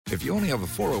If you only have a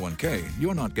 401k,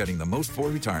 you're not getting the most for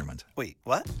retirement. Wait,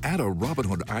 what? Add a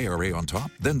Robinhood IRA on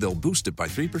top, then they'll boost it by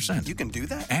 3%. You can do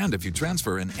that? And if you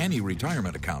transfer in any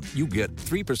retirement account, you get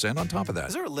 3% on top of that.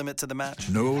 Is there a limit to the match?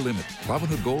 No limit.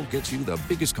 Robinhood Gold gets you the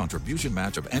biggest contribution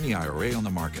match of any IRA on the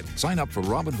market. Sign up for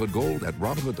Robinhood Gold at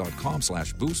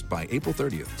Robinhood.com/boost by April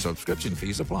 30th. Subscription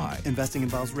fees apply. Investing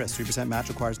involves risk. 3% match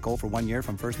requires gold for 1 year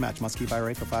from first match. Must keep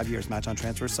IRA for 5 years. Match on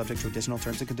transfers subject to additional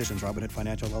terms and conditions. Robinhood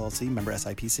Financial LLC, member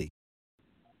SIPC.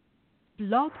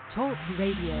 Blog Talk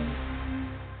Radio.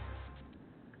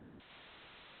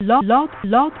 Blog Talk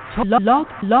Radio.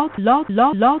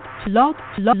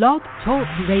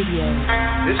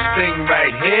 This thing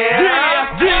right here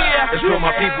is for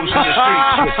my peoples in the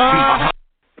streets.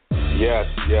 Yes,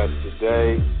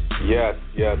 today.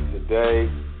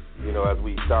 You know, as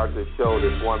we start this show,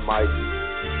 this one mic.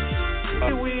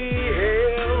 We hail.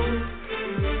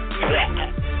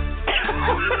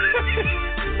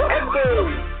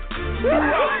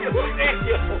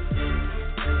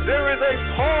 There is a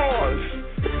pause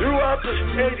throughout the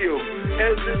stadium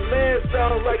as this man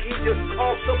sounds like he just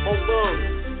coughs up a lung.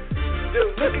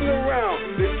 They're looking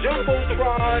around. The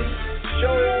Jumbotron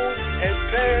shows and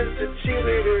pans the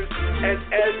cheerleaders, and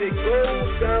as it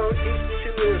goes down each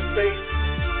cheerleader's face,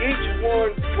 each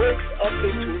one breaks up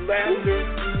into laughter,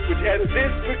 which at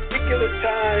this particular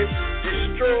time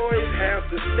destroys half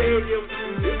the stadium.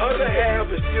 The other half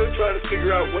is still trying to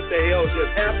figure out what the hell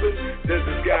just happened. Does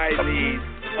this guy need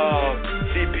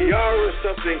CPR or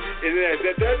something? And then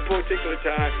at that particular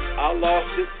time, I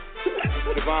lost it.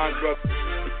 Devon's brother.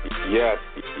 Yes,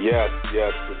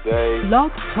 today.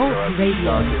 Blog Talk Radio.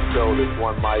 Start this show, this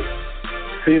one mic.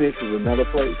 Phoenix is another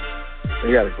place.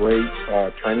 They got a great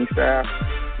training staff.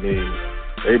 I mean,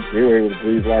 they were able to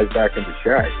breathe life back into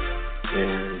Shaq.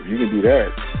 And if you can do that,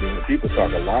 you know, people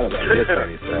talk a lot about their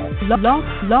training staff.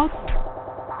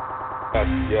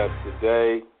 Yes,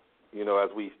 today, you know, as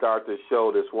we start this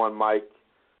show, this one mic.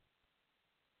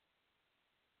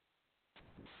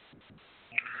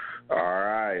 All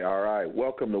right.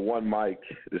 Welcome to One Mic.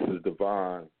 This is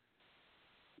Devon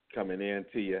coming in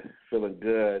to you, feeling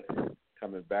good,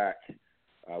 coming back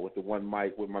with the One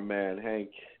Mic with my man Hank.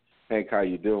 Hank, how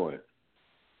you doing?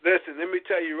 Listen, let me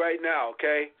tell you right now,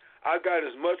 okay? I got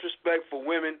as much respect for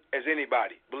women as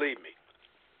anybody, believe me.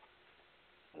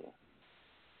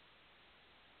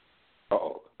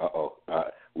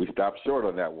 We stopped short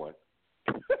on that one.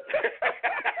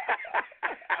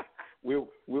 We're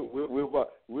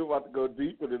about to go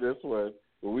deep into this one.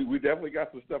 We definitely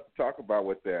got some stuff to talk about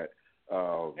with that.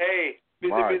 Hey,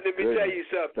 let me tell you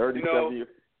something. 37 years.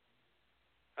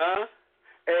 Huh?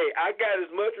 Hey, I got as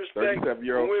much respect for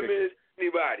women as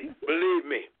anybody. Believe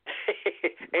me.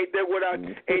 Ain't that what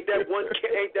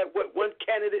one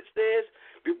candidate says?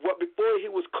 Before he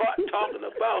was caught talking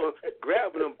about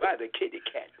grabbing him by the kitty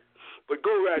cat. But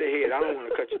go right ahead. I don't want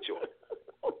to cut you short.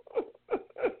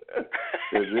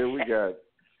 And then we got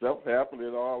stuff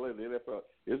happening all in the NFL.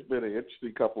 It's been an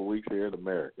interesting couple of weeks here in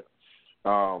America.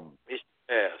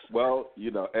 Yes. Well,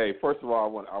 you know, hey, first of all,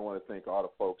 I want to thank all the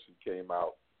folks who came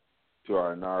out to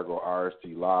our inaugural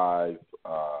RST Live.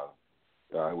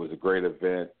 It was a great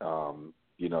event.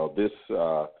 You know, this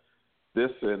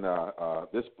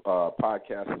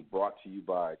podcast is brought to you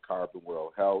by Cub and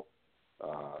Cleveland,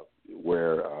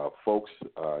 where folks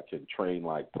can train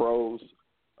like pros.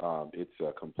 It's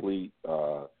a complete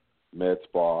med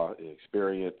spa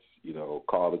experience. You know,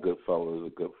 call the good fellows, the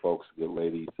good folks, the good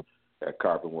ladies at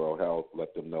Cub and Cleveland.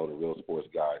 Let them know the Real Sports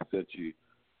Guy sent you.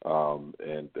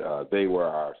 And they were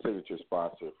our signature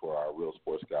sponsor for our Real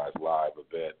Sports Guys Live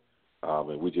event.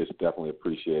 And we just definitely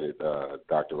appreciated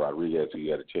Dr. Rodriguez, who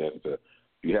you had a chance to, if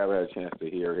you haven't had a chance to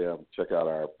hear him, check out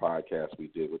our podcast we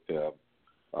did with him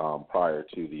prior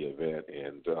to the event.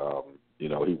 And, you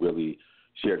know, he really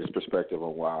shared his perspective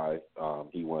on why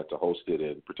he wanted to host it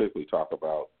and particularly talk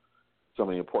about some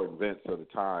of the important events of the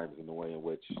times and the way in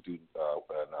which students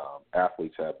and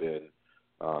athletes have been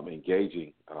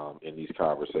engaging in these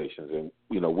conversations. And,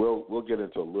 you know, we'll get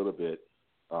into a little bit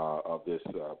of this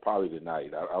probably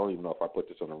tonight. I don't even know if I put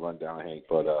this on the rundown, Hank,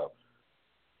 but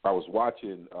I was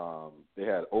watching, they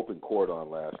had open court on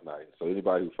last night. So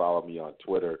anybody who followed me on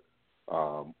Twitter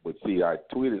would see I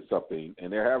tweeted something,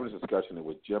 and they're having a discussion. It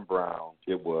was Jim Brown,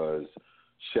 it was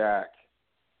Shaq,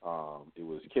 it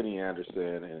was Kenny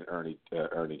Anderson, and Ernie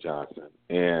Johnson.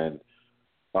 And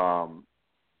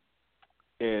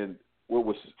what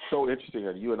was so interesting,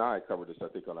 and you and I covered this, I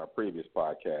think, on our previous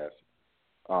podcast,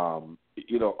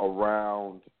 you know,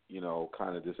 around, you know,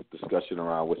 kind of this discussion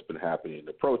around what's been happening in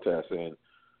the protests. And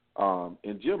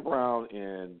Jim Brown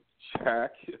and Shaq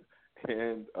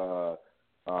and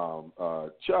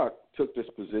Chuck took this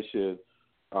position,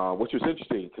 which was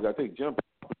interesting because I think Jim,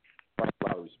 a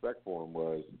lot of respect for him,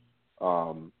 was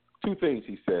two things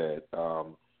he said.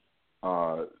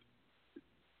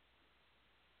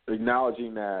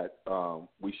 Acknowledging that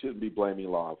we shouldn't be blaming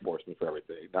law enforcement for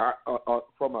everything. Now,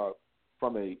 from a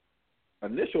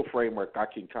initial framework, I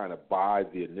can kind of buy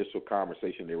the initial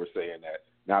conversation. They were saying that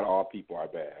not all people are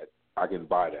bad. I can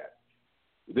buy that.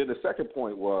 Then the second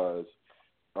point was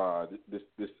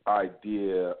this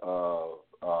idea of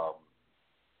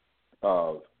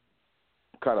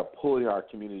kind of pulling our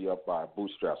community up by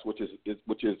bootstraps, which is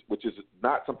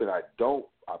not something I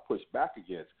push back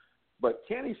against. But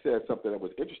Kenny said something that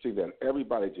was interesting that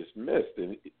everybody just missed,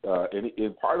 and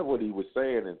part of what he was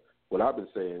saying and what I've been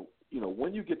saying,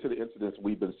 when you get to the incidents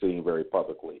we've been seeing very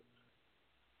publicly,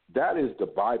 that is the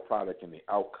byproduct and the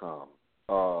outcome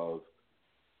of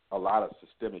a lot of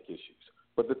systemic issues.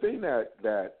 But the thing that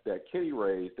Kenny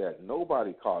raised that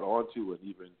nobody caught on to, and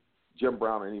even Jim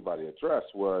Brown or anybody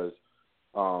addressed was,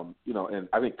 and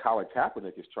I think Colin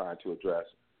Kaepernick is trying to address,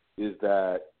 is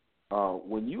that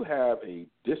when you have a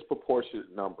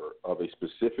disproportionate number of a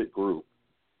specific group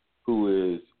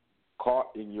who is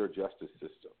caught in your justice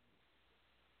system,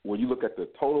 when you look at the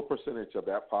total percentage of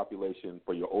that population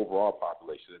for your overall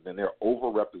population, and then they're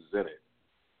overrepresented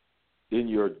in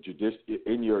your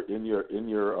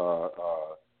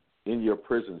in your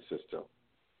prison system,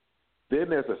 then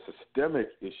there's a systemic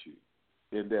issue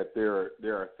in that there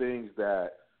are things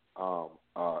that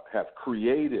have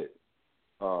created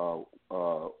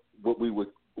what we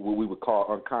would call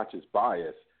unconscious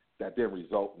bias that then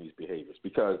result in these behaviors,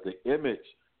 because the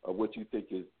image of what you think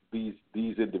is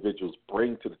these individuals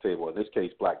bring to the table, in this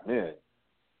case black men,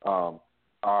 are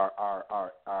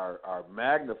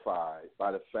magnified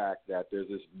by the fact that there's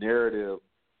this narrative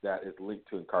that is linked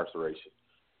to incarceration,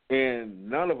 and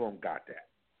none of them got that.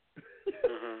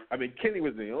 Mm-hmm. I mean, Kenny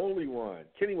was the only one.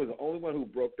 Kenny was the only one who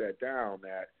broke that down.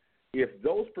 That if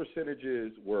those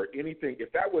percentages were anything,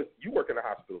 if that was, you work in a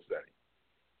hospital setting,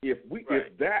 if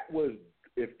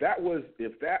that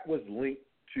was linked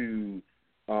to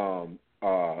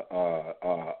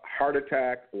heart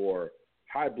attack or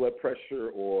high blood pressure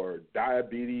or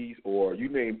diabetes or you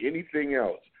name anything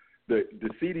else, the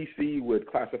CDC would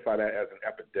classify that as an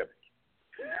epidemic.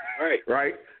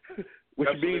 Right? Which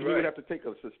means we would have to take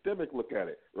a systemic look at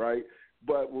it, right?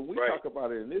 But when we talk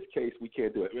about it in this case, we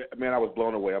can't do it. Man, I was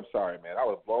blown away. I'm sorry, man. I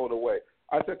was blown away.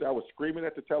 I sat there, I was screaming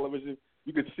at the television.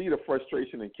 You could see the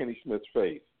frustration in Kenny Smith's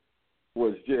face.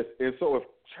 Was just, and so if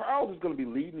Charles is going to be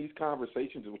leading these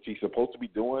conversations, which he's supposed to be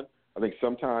doing, I think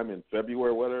sometime in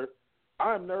February or whatever,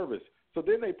 I'm nervous. So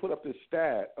then they put up this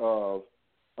stat of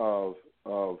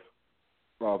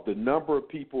the number of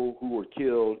people who were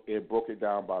killed and broke it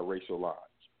down by racial lines.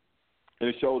 And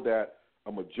it showed that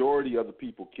a majority of the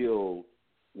people killed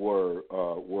were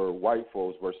white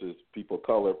folks versus people of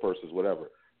color versus whatever.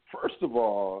 First of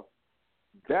all,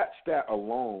 that stat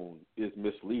alone is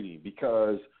misleading,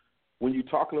 because when you're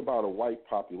talking about a white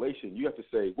population, you have to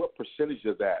say what percentage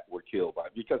of that were killed by,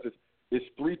 because it's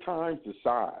 3 times the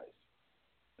size,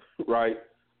 right,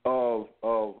 of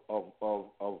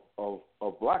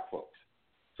black folks.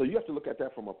 So you have to look at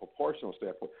that from a proportional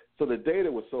standpoint. So the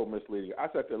data was so misleading. I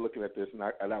sat there looking at this, and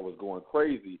I was going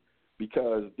crazy,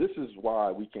 because this is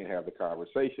why we can't have the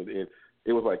conversation. And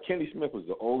it was like Kenny Smith was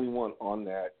the only one on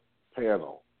that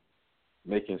panel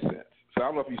making sense. So I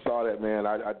don't know if you saw that, man.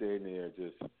 I did in there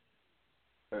just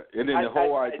and then the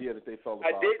whole idea that they felt about.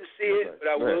 I didn't see it, but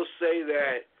I will say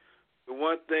that the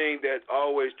one thing that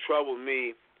always troubled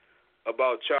me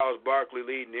about Charles Barkley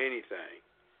leading anything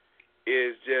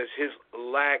is just his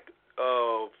lack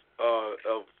of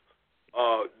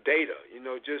data.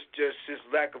 Just his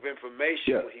lack of information.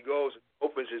 Yeah. When he goes and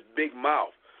opens his big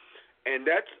mouth, and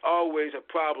that's always a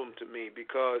problem to me,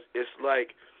 because it's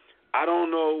like, I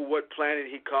don't know what planet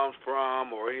he comes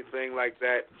from or anything like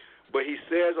that, but he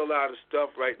says a lot of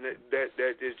stuff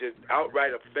that is just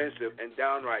outright offensive and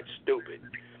downright stupid,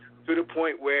 to the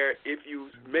point where if you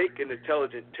make an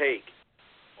intelligent take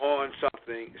on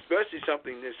something, especially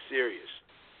something this serious,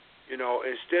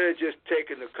 instead of just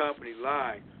taking the company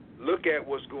line, look at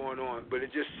what's going on. But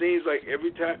it just seems like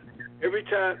every time I'm going to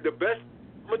tell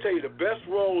you, the best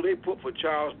role they put for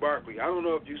Charles Barkley, I don't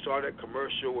know if you saw that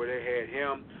commercial where they had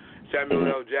him,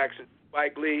 Samuel L. Jackson,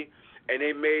 Spike Lee, and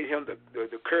they made him the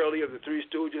Curly of the Three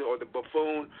Stooges, or the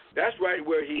buffoon. That's right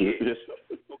where he is.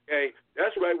 Okay,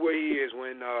 that's right where he is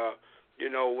when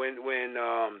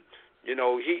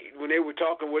when they were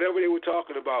talking, whatever they were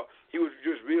talking about, he was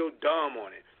just real dumb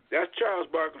on it. That's Charles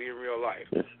Barkley in real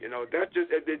life. You know, that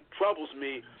troubles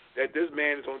me that this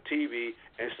man is on TV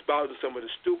and spouting some of the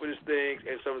stupidest things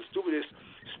and some of the stupidest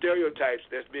stereotypes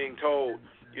that's being told,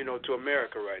 you know, to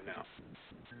America right now.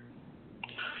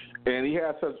 And he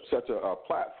has such a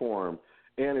platform,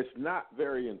 and it's not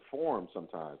very informed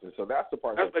sometimes. And so that's the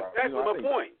part. That's exactly my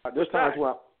point. There's times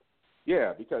when,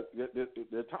 because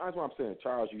there are times when I'm saying,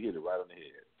 Charles, you hit it right on the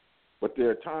head. But there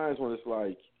are times when it's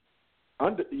like,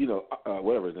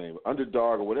 whatever his name,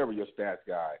 underdog or whatever your stats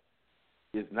guy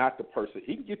is not the person.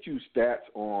 He can get you stats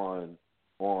on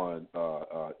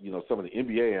some of the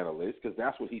NBA analysts because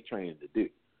that's what he's trained to do.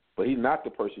 But he's not the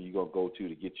person you're gonna go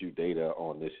to get you data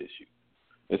on this issue.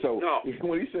 And so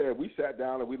when he said we sat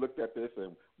down and we looked at this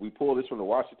and we pulled this from the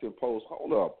Washington Post,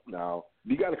 hold up now,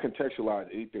 you got to contextualize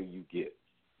anything you get.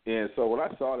 And so when I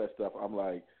saw that stuff, I'm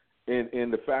like,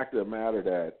 and the fact of the matter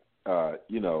that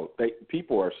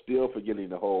people are still forgetting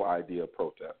the whole idea of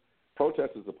protest.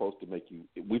 Protest is supposed to make you.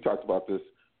 We talked about this,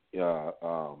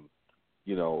 during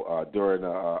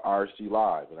RSG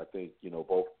Live, and I think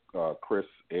both Chris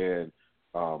and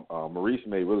Maurice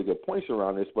made really good points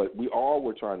around this. But we all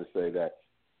were trying to say that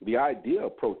the idea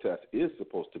of protest is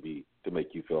supposed to be to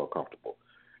make you feel uncomfortable.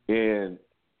 And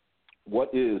what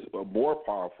is more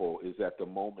powerful is at the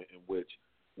moment in which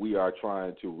we are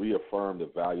trying to reaffirm the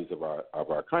values of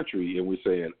our country, and we're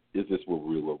saying, is this what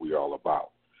we're all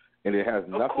about? And it has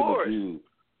nothing to do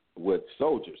with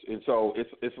soldiers. And so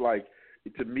it's like,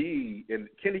 to me, and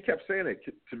Kenny kept saying it,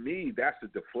 to me, that's a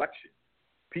deflection.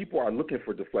 People are looking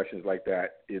for deflections like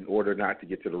that in order not to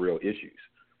get to the real issues.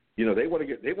 They want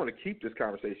to keep this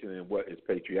conversation in what is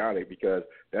patriotic because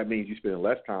that means you spend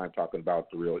less time talking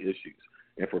about the real issues.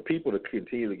 And for people to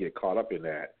continue to get caught up in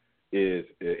that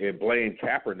and blame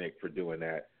Kaepernick for doing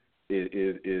that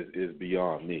is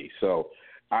beyond me. So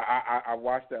I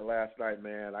watched that last night,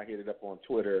 man. I hit it up on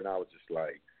Twitter, and I was just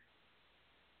like,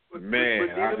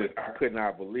 I could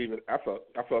not believe it. I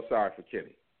felt sorry for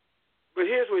Kenny. But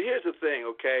here's the thing,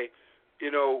 okay?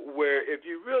 Where if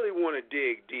you really want to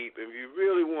dig deep, if you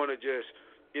really want to just,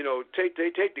 take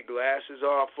the glasses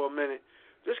off for a minute,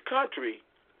 this country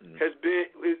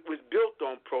was built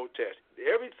on protest.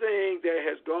 Everything that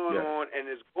has gone on and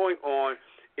is going on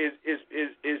is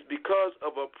because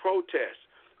of a protest.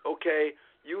 Okay,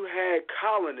 you had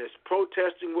colonists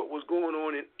protesting what was going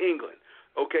on in England.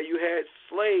 Okay, you had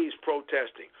slaves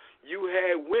protesting. You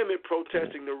had women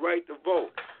protesting the right to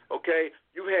vote. Okay,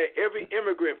 you had every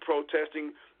immigrant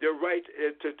protesting their right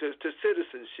to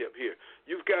citizenship here.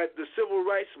 You've got the civil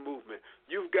rights movement.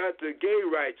 You've got the gay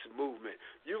rights movement.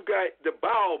 You've got the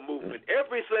bowel movement.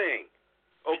 Everything,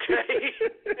 okay,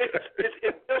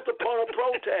 it's built upon a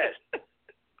protest.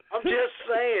 I'm just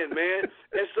saying, man.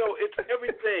 And so it's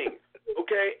everything,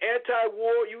 okay,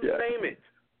 anti-war, you name it.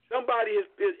 Somebody is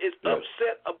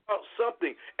upset about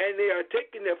something, and they are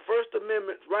taking their First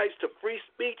Amendment rights to free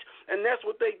speech, and that's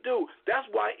what they do. That's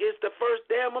why it's the first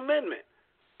damn amendment.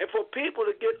 And for people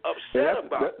to get upset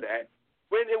about that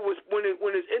when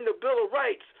it's in the Bill of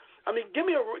Rights, I mean, give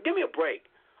me a break.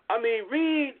 I mean,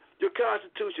 read your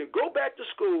Constitution. Go back to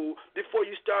school before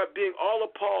you start being all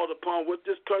appalled upon what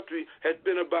this country has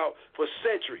been about for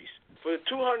centuries. For the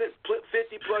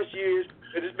 250-plus years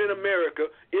that it's been America,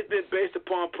 it's been based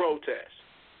upon protest.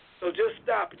 So just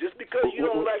stop it. Just because you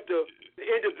don't like the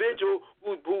individual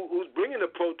who's bringing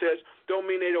the protest don't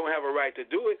mean they don't have a right to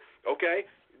do it, okay?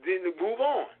 Then move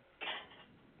on.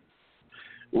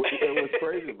 What's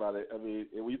crazy about it, I mean,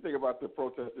 when you think about the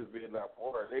protesters being that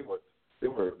war,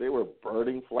 they were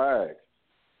burning flags.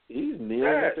 He's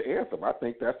kneeling at the anthem. I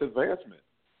think that's advancement.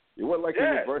 It wasn't like he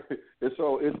was burning. And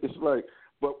so it's like,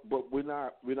 but we're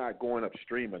not going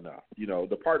upstream enough.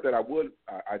 The part that I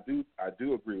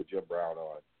do agree with Jim Brown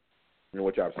on,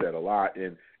 which I've said a lot,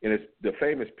 and it's the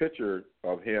famous picture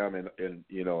of him and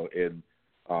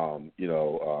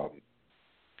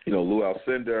Lou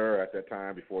Alcindor at that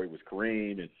time before he was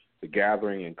Kareem, and the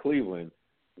gathering in Cleveland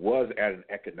was at an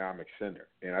economic center.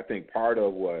 And I think part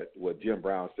of what Jim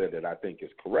Brown said that I think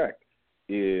is correct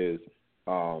is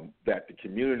that the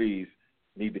communities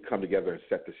need to come together and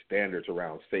set the standards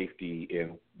around safety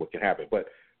and what can happen. But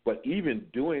even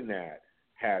doing that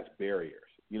has barriers.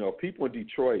 People in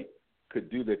Detroit could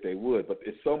do that, they would, but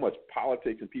it's so much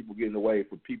politics and people getting in the way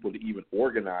for people to even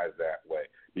organize that way,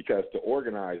 because to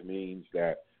organize means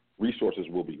that resources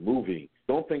will be moving.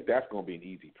 Don't think that's going to be an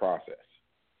easy process.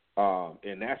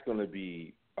 And that's going to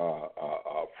be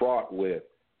fraught with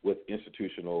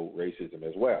institutional racism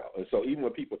as well. And so even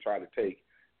when people try to take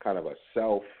kind of a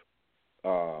self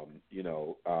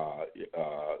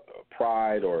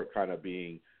pride or kind of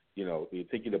being,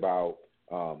 thinking about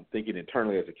thinking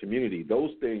internally as a community,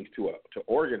 those things to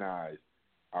organize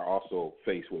are also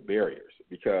faced with barriers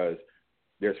because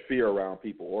there's fear around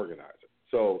people organizing.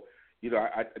 So,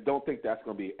 I don't think that's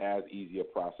going to be as easy a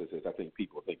process as I think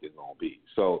people think it's going to be.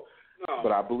 So,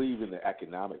 but I believe in the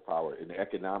economic power,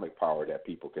 that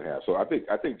people can have. So I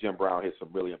think Jim Brown hit some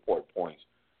really important points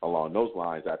along those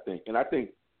lines. I think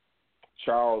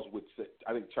Charles would say.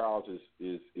 I think Charles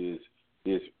is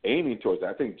aiming towards that.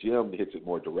 I think Jim hits it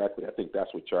more directly. I think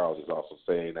that's what Charles is also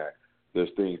saying, that there's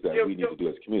things that we need to do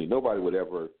as a community. Nobody would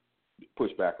ever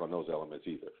push back on those elements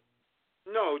either.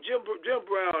 No, Jim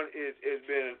Brown has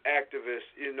been an activist.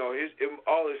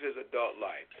 All of his adult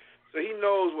life. So he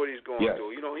knows what he's going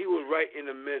through. He was right in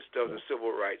the midst of the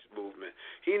civil rights movement.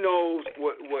 He knows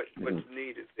what's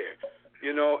needed there.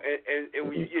 And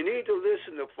you need to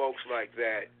listen to folks like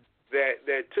that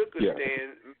took a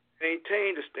stand,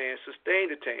 maintained a stand,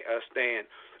 sustained a stand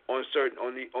on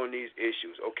these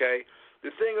issues. Okay. The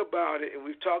thing about it, and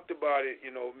we've talked about it,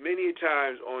 many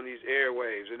times on these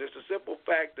airwaves, and it's a simple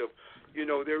fact of,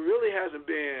 there really hasn't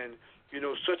been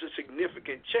such a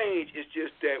significant change. It's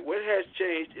just that what has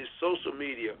changed is social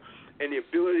media and the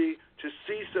ability to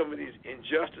see some of these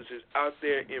injustices out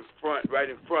there right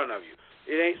in front of you.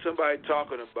 It ain't somebody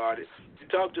talking about it. You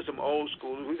talk to some old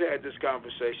schoolers, we've had this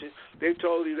conversation, they've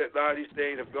told you that a lot of these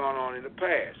things have gone on in the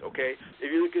past, okay? If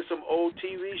you look at some old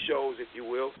TV shows, if you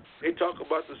will, they talk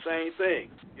about the same thing.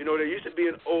 There used to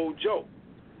be an old joke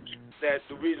that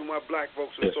the reason why black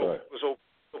folks were so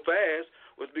fast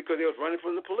was because they was running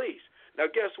from the police. Now,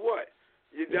 guess what?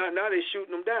 Now they're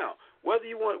shooting them down. Whether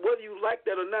you like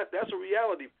that or not, that's a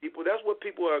reality, people. That's what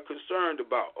people are concerned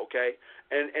about, okay?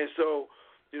 And so,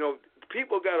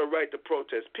 people got a right to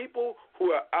protest. People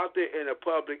who are out there in the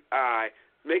public eye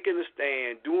making a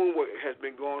stand, doing what has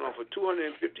been going on for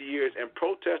 250 years and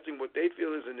protesting what they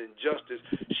feel is an injustice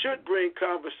should bring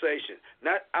conversation,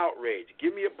 not outrage.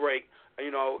 Give me a break.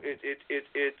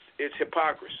 It's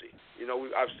hypocrisy.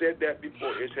 I've said that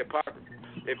before. It's hypocrisy.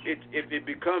 If it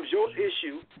becomes your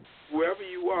issue, whoever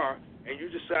you are, and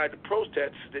you decide to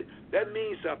protest it, that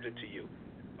means something to you.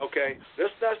 Okay?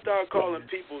 Let's not start calling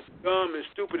people dumb and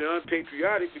stupid and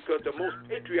unpatriotic, because the most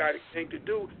patriotic thing to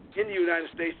do in the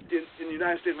United States, in the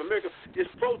United States of America, is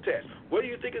protest. What do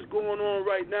you think is going on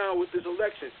right now with this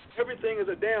election? Everything is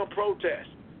a damn protest.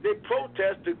 They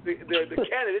protest the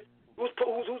candidate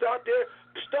who's out there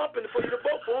stomping for you to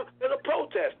vote for him. There's a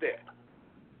protest there.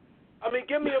 I mean,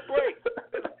 give me a break.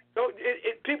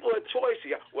 People are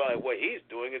choicy. Well, what he's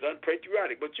doing is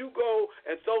unpatriotic. But you go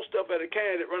and throw stuff at a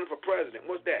candidate running for president.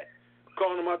 What's that?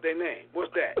 Calling them out their name.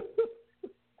 What's that?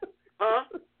 Huh?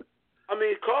 I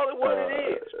mean, call it what it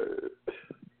is.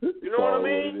 You know what I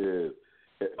mean?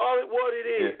 Call it what it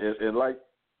is. And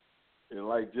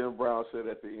like Jim Brown said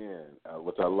at the end,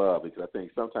 which I love, because I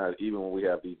think sometimes even when we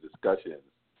have these discussions,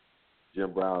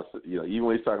 Jim Brown, even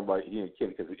when he's talking about he and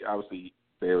Kenny, because obviously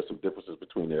there were some differences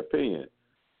between their opinion.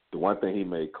 The one thing he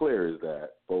made clear is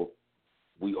that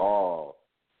we all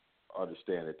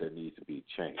understand that there needs to be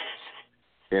change.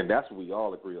 And that's what we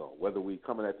all agree on. Whether we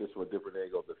coming at this from a different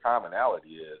angle, the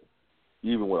commonality is,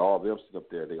 even with all them sitting up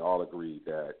there, they all agree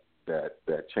that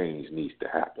change needs to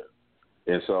happen.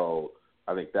 And so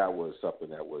I think that was something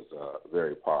that was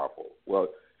very powerful. Well,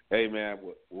 hey, man,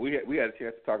 we had a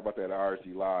chance to talk about that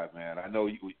RSG Live, man. I know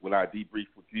when I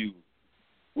debriefed with you,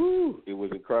 woo! It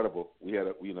was incredible. We had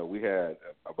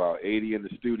about 80 in the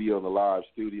studio, in the live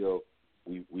studio.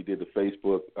 We did the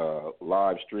Facebook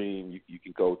live stream. You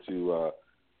can go to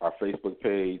our Facebook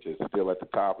page. It's still at the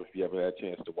top if you haven't had a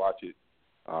chance to watch it.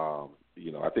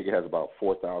 I think it has about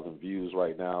 4,000 views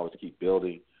right now. It's keep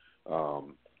building.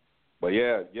 But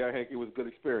yeah, Hank, it was a good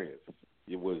experience.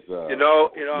 It was. I'm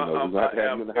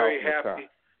very happy.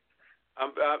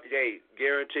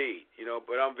 Guaranteed,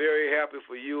 but I'm very happy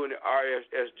for you and the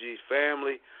RSG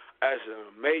family. That's a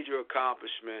major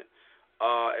accomplishment.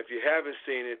 If you haven't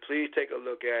seen it, please take a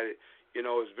look at it.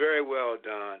 It's very well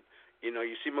done.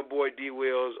 You see my boy D.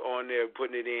 Wils on there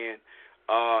putting it in.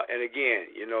 And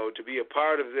again, to be a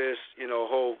part of this,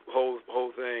 whole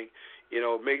thing,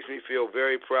 makes me feel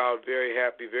very proud, very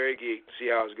happy, very geeked to see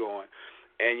how it's going.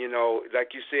 And, like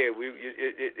you said,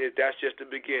 that's just the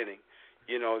beginning.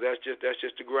 That's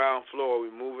just the ground floor.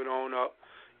 We're moving on up.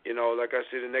 Like I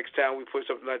said, the next time we put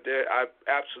something like that, I'm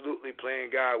absolutely playing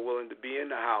God willing to be in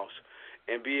the house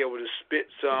and be able to spit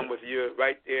some with you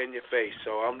right there in your face.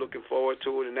 So I'm looking forward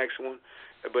to the next one.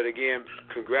 But again,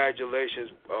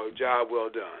 congratulations, job well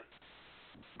done.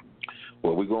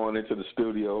 Well, we're going into the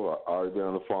studio. I already been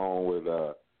on the phone with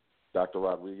Dr.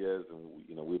 Rodriguez, and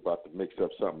we're about to mix up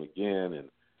something again. And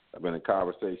I've been in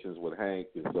conversations with Hank,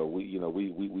 and so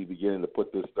we beginning to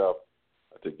put this stuff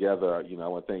together. I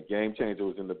want to thank Game Changer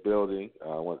was in the building.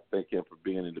 I want to thank him for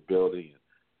being in the building.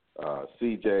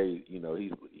 CJ,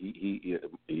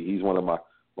 he's one of my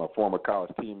former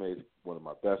college teammates, one of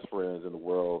my best friends in the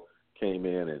world. Came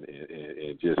in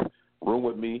and just roomed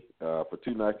with me for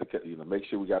 2 nights to make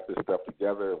sure we got this stuff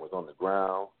together and was on the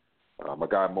ground. My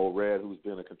guy Mo Red, who's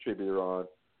been a contributor on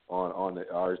the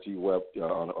RSG web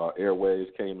on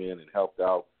airwaves, came in and helped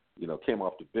out. Came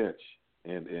off the bench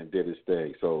and did his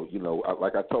thing. So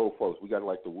like I told folks, we got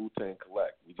like the Wu-Tang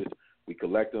collect. We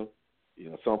collect them.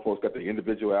 Some folks got the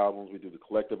individual albums. We do the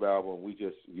collective album. We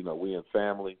just we in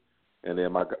family. And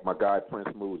then my guy Prince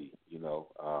Moody,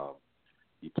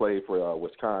 he played for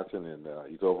Wisconsin, and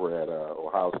he's over at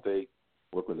Ohio State,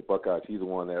 working with the Buckeyes. He's the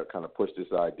one that kind of pushed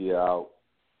this idea out,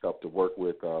 helped to work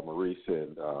with Maurice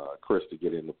and Chris to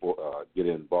get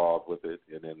involved with it.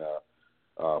 And then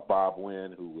Bob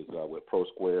Wynn, who was with Pro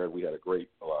Squared. We had a great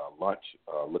lunch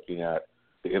looking at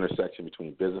the intersection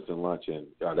between business and lunch, and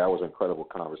that was an incredible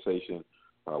conversation.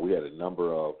 We had a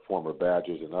number of former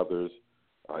Badgers and others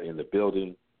in the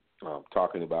building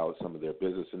talking about some of their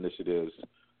business initiatives.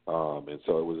 And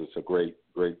so it was just a great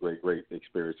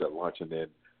experience at lunch, and then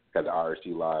had the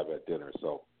RSG Live at dinner.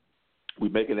 So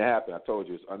we're making it happen. I told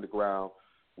you, it's underground.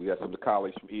 We got some of the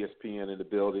colleagues from ESPN in the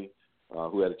building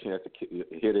who had a chance to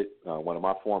hit it. One of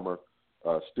my former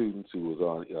students who was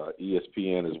on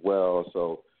ESPN as well.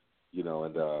 So, he's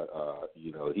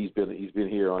been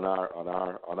here on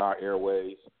our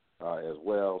airways as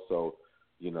well. So,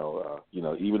 even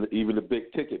the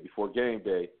big ticket before game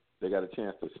day, they got a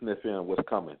chance to sniff in what's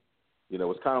coming.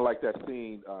 It's kind of like that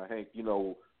scene, Hank.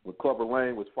 When Clubber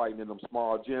Lang was fighting in them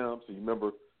small gyms. So you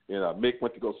remember, Mick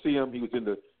went to go see him. He was in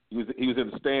the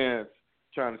stands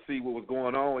trying to see what was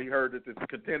going on. He heard that the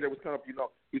contender was coming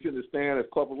up. He was in the stand as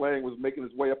Clubber Lang was making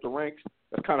his way up the ranks.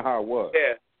 That's kind of how it was.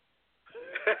 Yeah.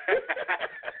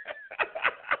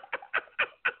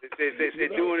 They're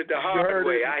doing it the hard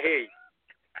way. I hate.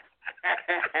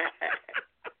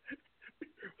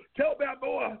 Tell Bad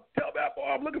Boy,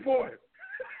 I'm looking for him.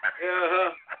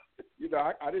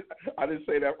 I didn't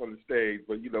say that on the stage,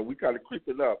 but we kind of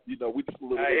creeping up. We just a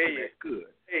little bit that good.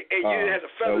 Hey, you didn't have the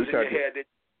feathers in your hair, did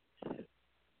you?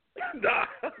 Nah,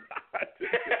 I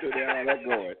didn't have that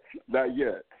going. Not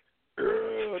yet.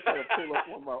 I'm trying to pull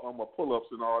up on my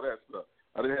pull-ups and all that stuff.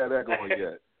 I didn't have that going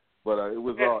yet, but it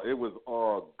was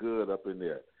all good up in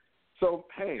there. So,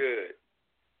 Hank, good.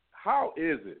 How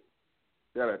is it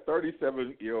that a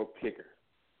 37-year-old kicker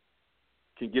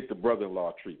can get the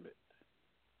brother-in-law treatment?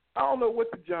 I don't know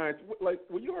what the Giants – like,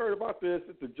 when you heard about this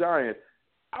at the Giants,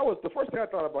 the first thing I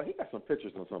thought about, he got some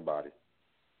pictures on somebody.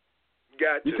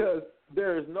 Got to. Because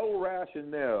there is no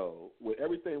rationale with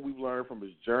everything we've learned from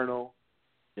his journal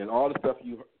and all the stuff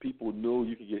people knew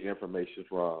you could get information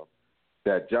from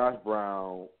that Josh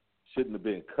Brown shouldn't have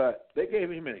been cut. They gave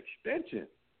him an extension.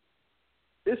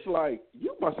 It's like,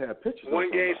 you must have pictures.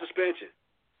 One-game suspension.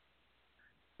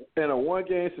 And a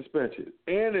one-game suspension.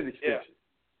 And an extension.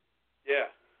 Yeah.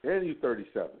 And you're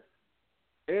 37.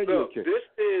 And you're a kicker. This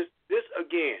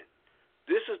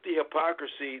is the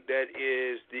hypocrisy that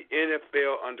is the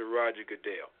NFL under Roger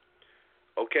Goodell.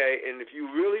 Okay? And if you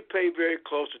really pay very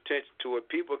close attention to it,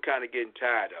 people are kind of getting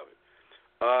tired of it.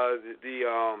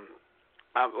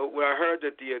 When I heard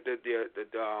that the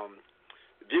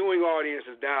viewing audience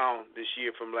is down this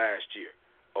year from last year,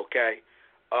 okay?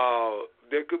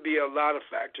 There could be a lot of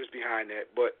factors behind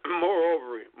that, but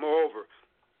moreover,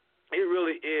 it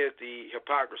really is the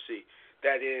hypocrisy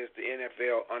that is the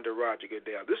NFL under Roger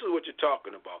Goodell. This is what you're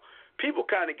talking about. People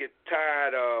kind of get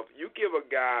tired of, you give a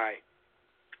guy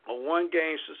a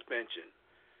one-game suspension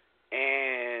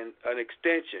and an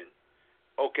extension,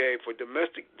 okay, for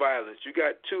domestic violence. You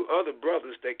got two other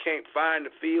brothers that can't find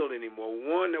the field anymore.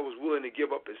 One that was willing to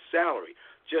give up his salary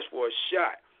just for a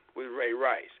shot with Ray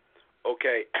Rice.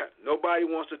 Okay, nobody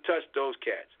wants to touch those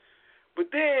cats. But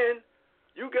then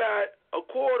you got a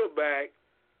quarterback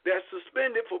that's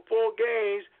suspended for 4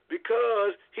 games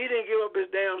because he didn't give up his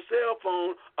damn cell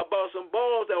phone about some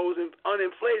balls that was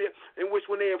uninflated, in which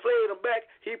when they inflated him back,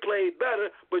 he played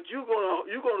better, but you're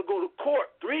gonna go to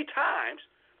court 3 times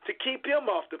to keep him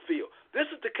off the field. This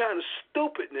is the kind of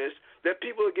stupidness that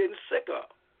people are getting sick of.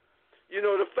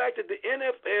 The fact that the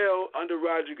NFL under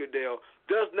Roger Goodell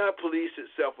does not police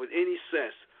itself with any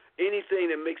sense,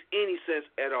 anything that makes any sense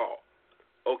at all,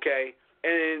 okay?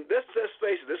 And let's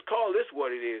face it, let's call this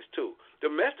what it is, too.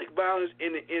 Domestic violence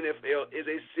in the NFL is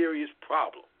a serious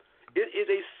problem. It is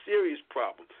a serious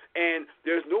problem. And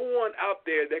there's no one out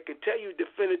there that can tell you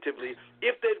definitively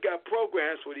if they've got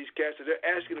programs for these cats that they're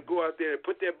asking to go out there and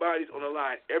put their bodies on the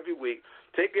line every week,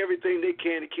 take everything they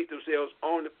can to keep themselves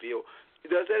on the field.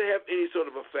 Does that have any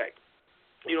sort of effect?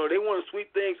 They want to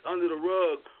sweep things under the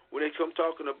rug when they come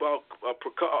talking about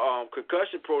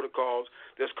concussion protocols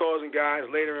that's causing guys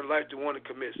later in life to want to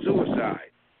commit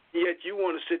suicide. Yet you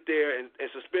want to sit there and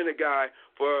suspend a guy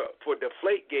for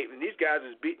Deflategate, and these guys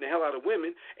is beating the hell out of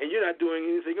women, and you're not doing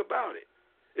anything about it.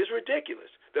 It's ridiculous.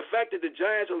 The fact that the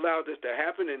Giants allowed this to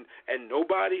happen and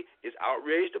nobody is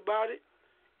outraged about it,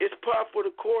 it's par for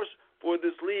the course for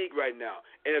this league right now.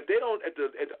 And if they don't, if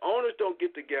the owners don't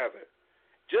get together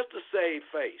just to save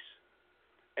face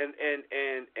and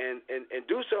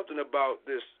do something about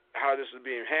this, how this is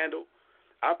being handled,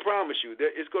 I promise you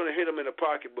that it's going to hit them in the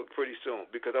pocketbook pretty soon,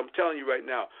 because I'm telling you right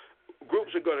now,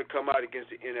 groups are going to come out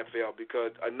against the NFL because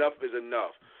enough is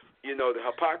enough. The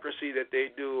hypocrisy that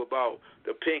they do about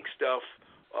the pink stuff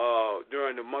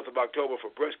during the month of October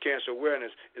for breast cancer awareness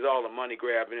is all a money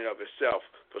grab in and of itself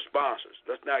for sponsors.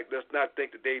 Let's not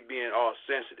think that they being all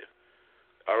sensitive.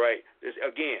 All right.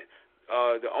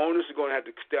 The owners are going to have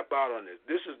to step out on this.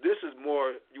 This is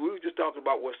more. We were just talking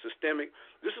about what's systemic.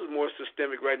 This is more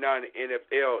systemic right now in the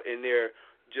NFL, and they're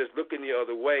just looking the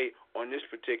other way on this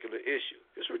particular issue.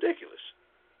 It's ridiculous.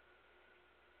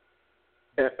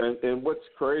 And what's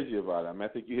crazy about it, I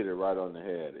think you hit it right on the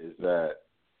head, is that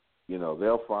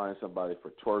they'll find somebody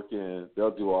for twerking,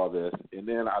 they'll do all this, and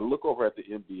then I look over at the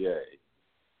NBA,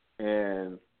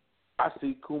 and I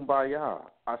see kumbaya.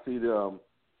 I see them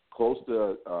close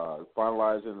to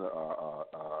finalizing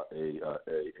a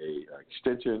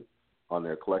extension on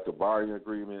their collective bargaining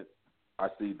agreement. I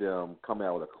see them come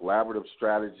out with a collaborative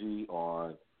strategy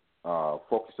on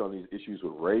focus on these issues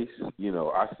with race.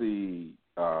 I see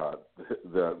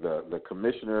the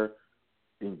commissioner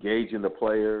engaging the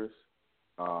players.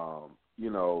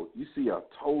 You see a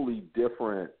totally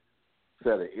different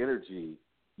set of energy.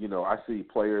 I see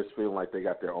players feeling like they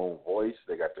got their own voice,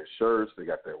 they got their shirts, they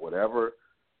got their whatever.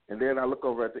 And then I look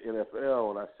over at the NFL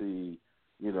and I see,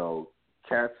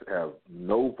 cats have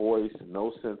no voice,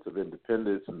 no sense of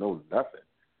independence, no nothing.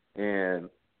 And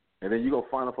then you go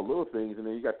find them for little things, and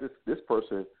then you got this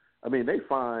person. I mean, they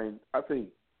find, I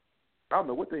don't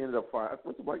know what they ended up finding.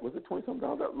 Was it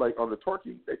 $20-something? Like on the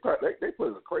turkey, they put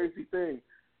in a crazy thing,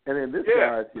 and then this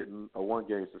guy's getting a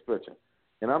 1-game suspension.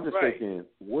 And I'm just thinking,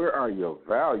 where are your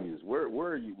values? Where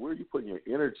are you putting your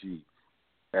energy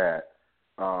at?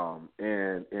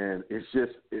 And it's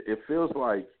just it feels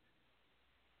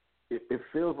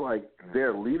like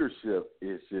their leadership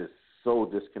is just so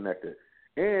disconnected.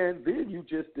 And then you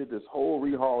just did this whole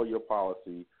rehaul of your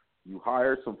policy. You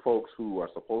hired some folks who are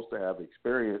supposed to have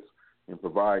experience in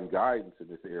providing guidance in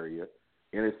this area,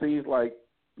 and it seems like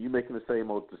you're making the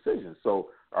same old decisions. So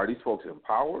are these folks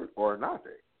empowered or not?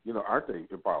 Aren't they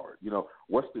empowered?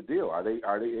 What's the deal? Are they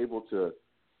able to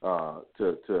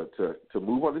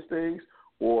move on these things?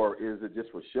 Or is it just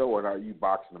for show, and are you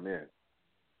boxing them in?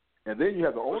 And then you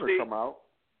have the owner come out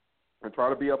and try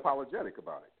to be apologetic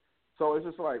about it. So it's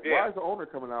just like, why is the owner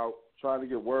coming out trying to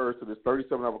get words to this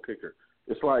 37-level kicker?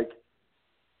 It's like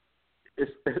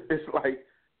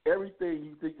everything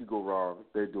you think you go wrong,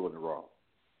 they're doing it wrong.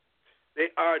 They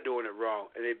are doing it wrong,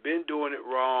 and they've been doing it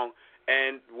wrong.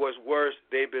 And what's worse,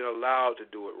 they've been allowed to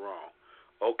do it wrong.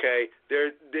 Okay,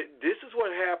 this is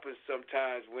what happens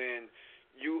sometimes when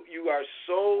you are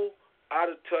so out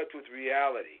of touch with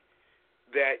reality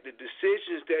that the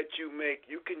decisions that you make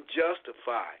you can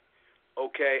justify,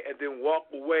 okay, and then walk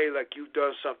away like you've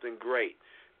done something great.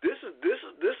 This is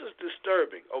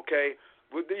disturbing, okay.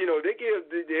 They give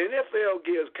the NFL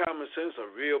gives common sense a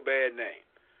real bad name.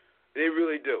 They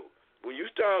really do. When you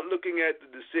start looking at the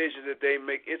decisions that they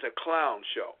make, it's a clown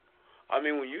show. I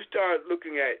mean, when you start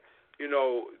looking at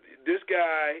this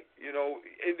guy,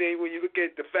 and then when you look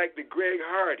at the fact that Greg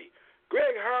Hardy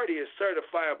is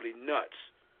certifiably nuts.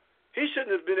 He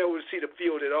shouldn't have been able to see the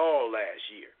field at all last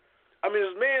year. I mean,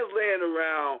 this man's laying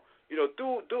around,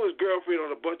 threw his girlfriend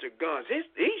on a bunch of guns.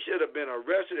 He should have been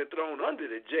arrested and thrown under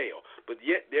the jail, but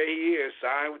yet there he is,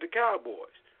 signed with the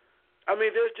Cowboys. I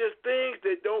mean, there's just things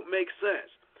that don't make sense.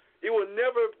 It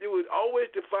would always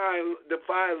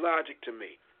defy logic to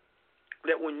me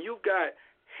that when you got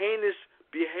heinous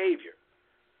behavior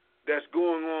that's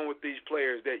going on with these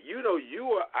players, that you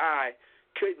or I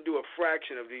couldn't do a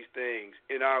fraction of these things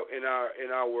in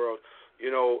our world.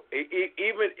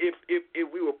 Even if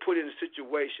we were put in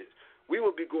situations, we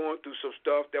would be going through some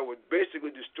stuff that would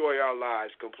basically destroy our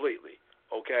lives completely.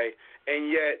 Okay, and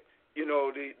yet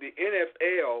the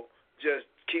NFL just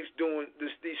keeps doing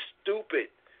these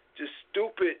stupid just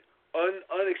stupid,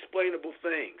 unexplainable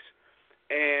things.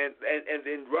 And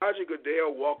then Roger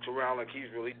Goodell walks around like he's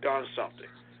really done something.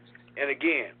 And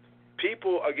again,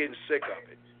 people are getting sick of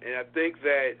it. And I think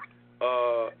that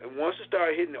once it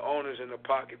started hitting the owners in the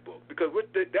pocketbook, because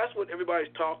that's what everybody's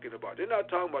talking about. They're not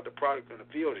talking about the product on the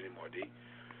field anymore, D.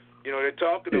 They're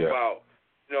talking about,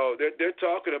 they're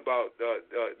talking about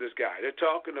this guy. They're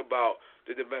talking about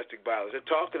the domestic violence. They're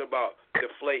talking about the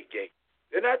Deflategate.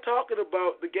 They're not talking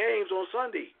about the games on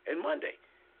Sunday and Monday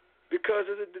because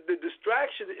the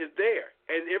distraction is there.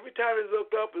 And every time they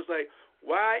look up, it's like,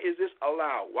 why is this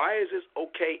allowed? Why is this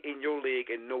okay in your league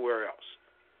and nowhere else?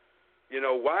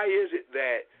 Why is it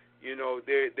that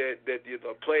that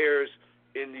the players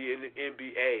in the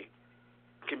NBA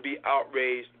can be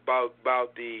outraged about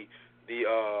the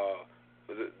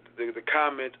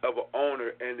comment of an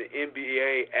owner, and the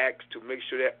NBA acts to make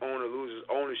sure that owner loses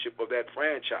ownership of that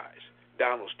franchise,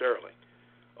 Donald Sterling?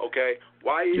 Okay,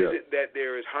 why is it that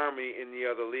there is harmony in the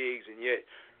other leagues, and yet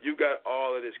you got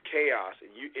all of this chaos,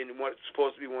 and what's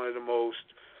supposed to be one of the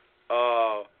most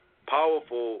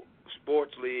powerful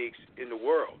sports leagues in the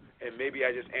world? And maybe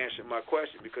I just answered my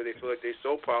question because they feel like they're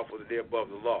so powerful that they're above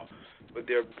the law, but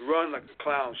they're run like a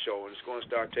clown show, and it's going to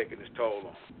start taking its toll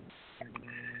on them.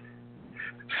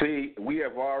 See, we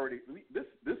have already this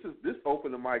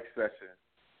open the mic session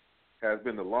has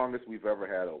been the longest we've ever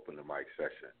had open the mic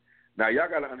session. Now y'all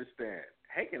got to understand,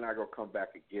 Hank and I gonna come back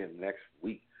again next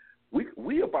week.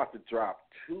 We about to drop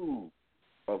 2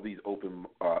 of these open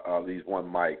these one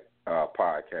mic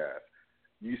podcasts.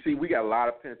 You see, we got a lot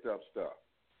of pent up stuff.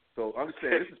 So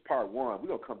understand, this is part 1. We're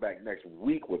gonna come back next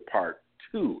week with part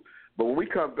 2. But when we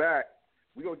come back,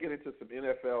 we're gonna get into some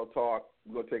NFL talk.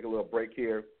 We're gonna take a little break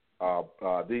here. We're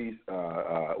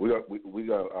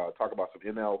gonna talk about some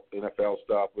NFL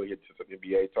stuff. We'll get to some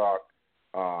NBA talk.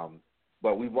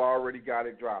 But we've already got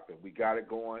it dropping. We got it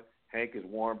going. Hank is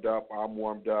warmed up. I'm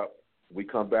warmed up. We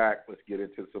come back. Let's get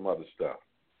into some other stuff.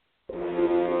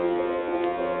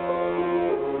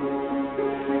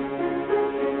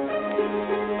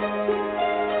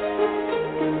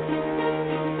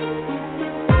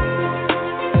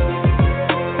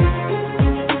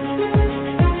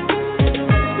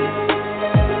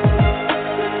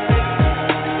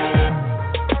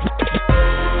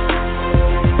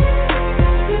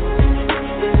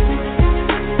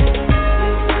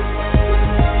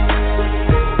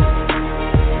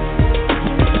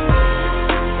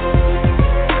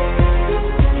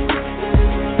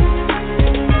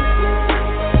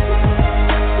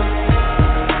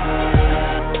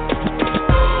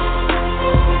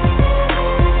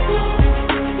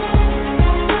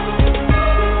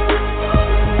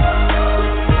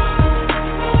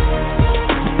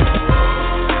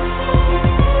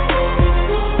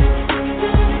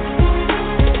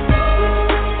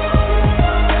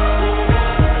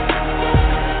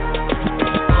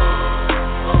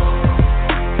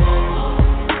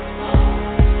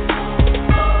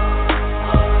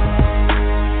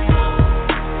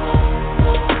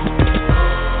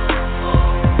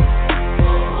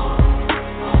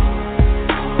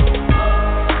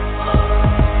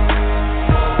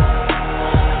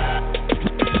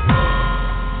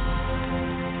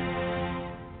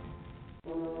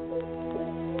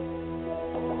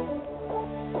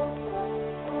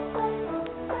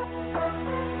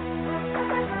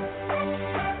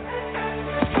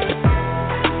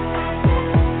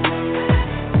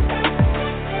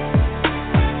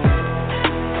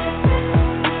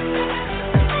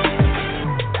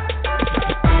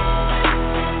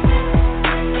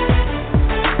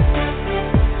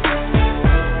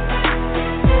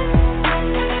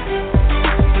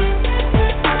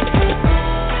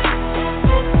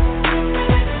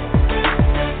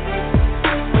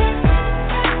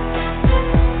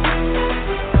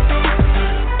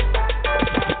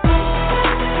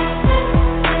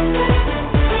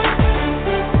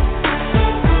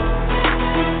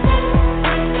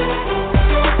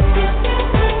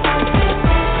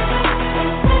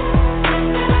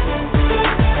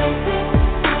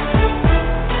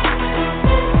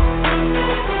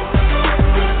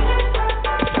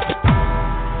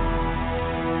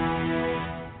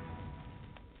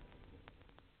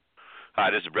 Hi,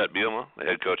 this is Brett Bielema, the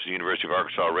head coach of the University of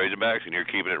Arkansas Razorbacks, and you're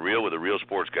keeping it real with the Real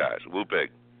Sports Guys. Woo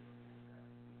pig.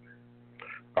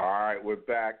 All right, we're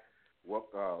back.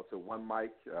 To one mic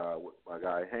with my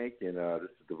guy Hank, and this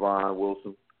is Devon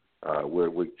Wilson.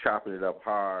 We're chopping it up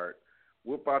hard.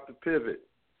 We're about to pivot,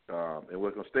 and we're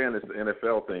going to stay on this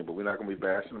NFL thing, but we're not going to be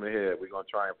bashing them ahead. We're going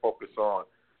to try and focus on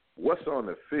what's on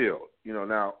the field.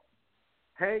 Now,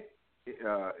 Hank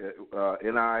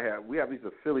and I have these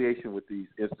affiliation with these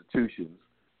institutions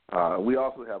We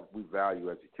also we value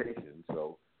education.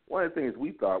 So one of the things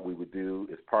we thought we would do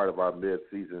is part of our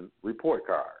mid-season report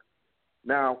card.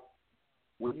 Now,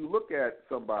 when you look at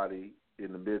somebody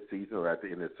in the mid-season or at the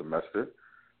end of the semester,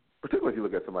 particularly if you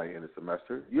look at somebody in the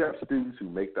semester, you have students who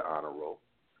make the honor roll.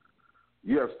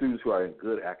 You have students who are in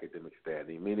good academic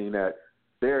standing, meaning that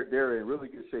they're in really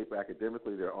good shape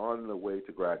academically. They're on the way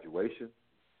to graduation,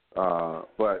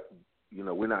 but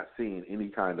we're not seeing any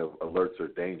kind of alerts or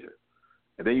danger.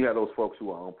 And then you have those folks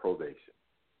who are on probation.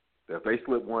 If they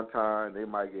slip one time, they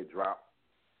might get dropped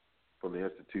from the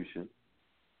institution,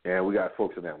 and we got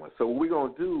folks in that one. So what we're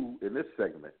going to do in this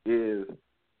segment is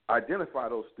identify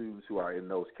those students who are in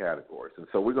those categories. And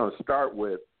so we're going to start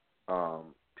with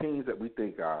teams that we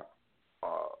think are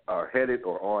headed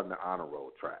or on the honor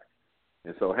roll track.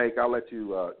 And so, Hank, I'll let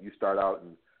you start out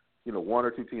and, one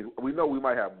or two teams. We know we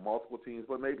might have multiple teams,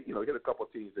 but maybe, get a couple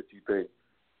of teams that you think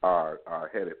are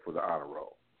headed for the honor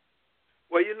roll.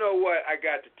 Well, you know what? I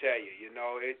got to tell you,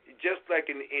 just like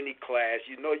in any class,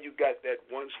 you got that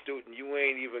one student, you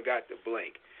ain't even got to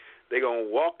blink. They're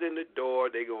going to walk in the door.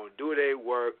 They're going to do their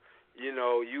work. Their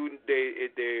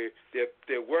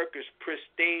work is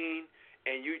pristine,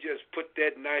 and you just put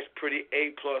that nice, pretty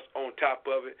A+ on top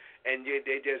of it, and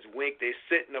they just wink. They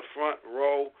sit in the front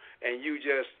row, and you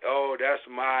just, that's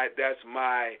my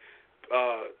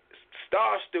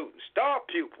star student, star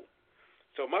pupil.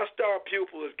 So my star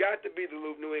pupil has got to be the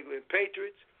New England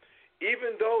Patriots.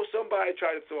 Even though somebody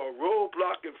tried to throw a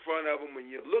roadblock in front of them, when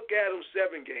you look at them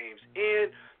 7 games in,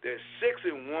 they're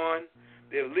 6-1.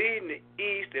 They're leading the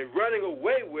East. They're running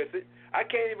away with it. I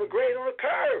can't even grade on a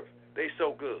curve. They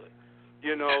so good,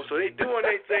 So they doing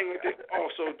their thing that they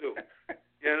also do,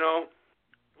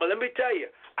 But let me tell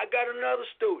you, I got another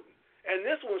student, and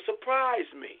this one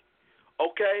surprised me.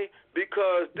 Okay,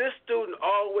 because this student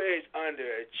always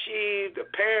underachieved. The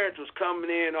parents was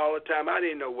coming in all the time. I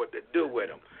didn't know what to do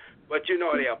with them. But,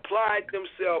 they applied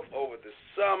themselves over the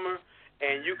summer,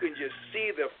 and you can just see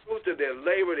the fruits of their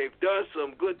labor. They've done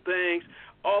some good things.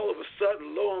 All of a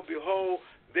sudden, lo and behold,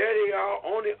 there they are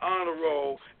on the honor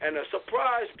roll, and a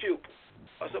surprise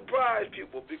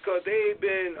pupil because they've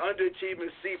been underachieving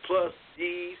C+,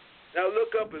 D's. Now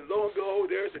look up, and lo and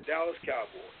behold, there's the Dallas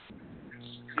Cowboys.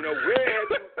 Where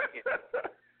have you been?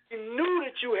 You knew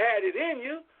that you had it in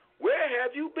you. Where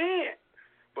have you been?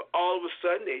 But all of a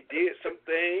sudden, they did some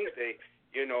things. They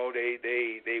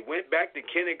went back to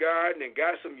kindergarten and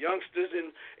got some youngsters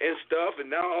and stuff. And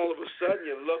now all of a sudden,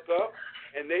 you look up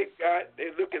and they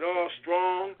looking all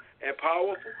strong and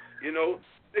powerful.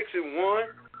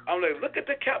 6-1. I'm like, look at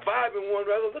the 5-1.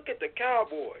 Rather, look at the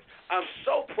Cowboys. I'm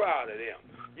so proud of them.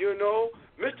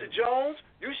 Mr. Jones,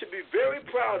 you should be very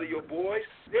proud of your boys.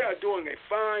 They are doing a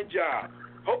fine job.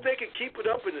 Hope they can keep it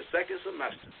up in the second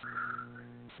semester.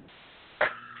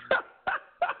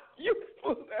 You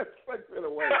blew that segment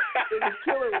away. And the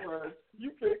killer was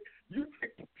you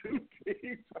picked 2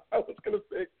 teams I was going to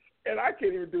pick, and I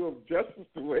can't even do them justice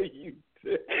the way you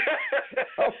did.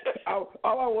 All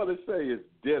I want to say is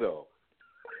ditto.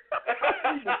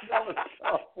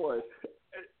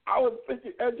 I was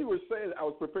thinking, as you were saying, I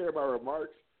was preparing my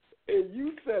remarks, and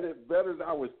you said it better than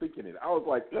I was thinking it. I was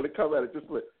like, going to come at it just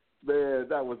like, man,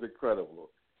 that was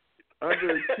incredible.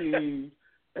 Underachieved,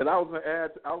 and I was going to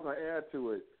add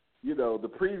to it. The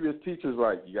previous teacher's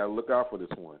like, you got to look out for this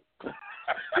one.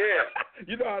 Yeah.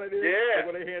 You know how it is? Yeah.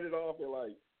 And when they hand it off, they're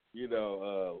like,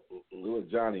 little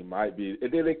Johnny might be,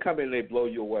 and then they come in and they blow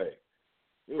you away.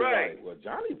 Right. Like, well,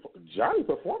 Johnny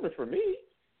performing for me.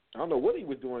 I don't know what he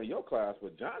was doing in your class,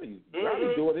 but Johnny's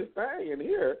doing his thing in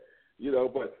here,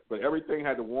 But everything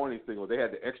had the warning signal. They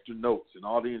had the extra notes and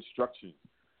all the instructions,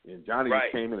 and Johnny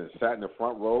just came in and sat in the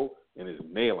front row and is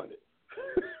nailing it.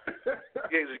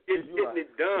 Getting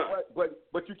it done.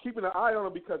 But you're keeping an eye on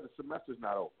him because the semester's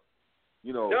not over.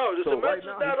 No, the semester's right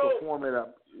now not he's over. performing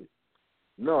up.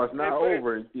 No, it's not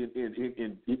over.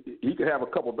 He could have a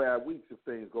couple bad weeks if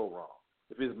things go wrong.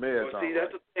 If his meds see,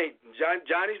 that's the thing.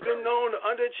 Johnny's been known to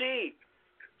underachieve,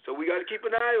 so we got to keep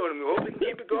an eye on him. We hope he can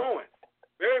keep it going.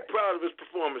 Very proud of his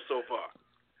performance so far.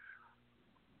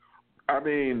 I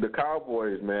mean, the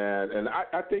Cowboys, man, and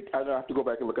I think I have to go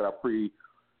back and look at our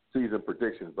pre-season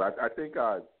predictions, but I think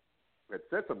I had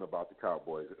said something about the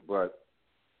Cowboys, but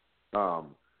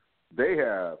they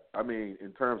have,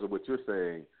 in terms of what you're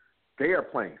saying, they are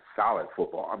playing solid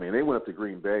football. I mean, they went up to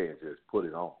Green Bay and just put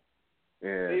it on.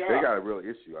 And they got a real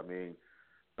issue.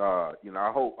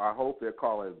 I hope they're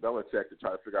calling Belichick to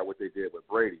try to figure out what they did with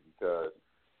Brady, because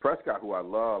Prescott, who I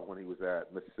loved when he was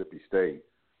at Mississippi State,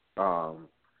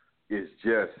 is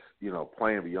just,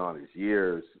 playing beyond his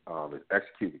years, is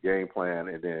executing the game plan,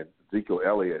 and then Ezekiel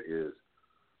Elliott is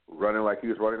running like he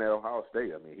was running at Ohio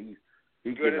State. I mean,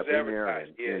 he's good getting as up in there,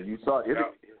 and you saw it.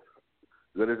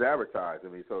 Good as advertised. I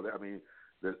mean,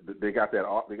 they got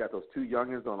those two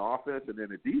youngins on offense, and then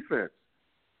the defense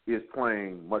is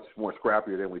playing much more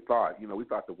scrappier than we thought. You know, we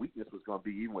thought the weakness was going to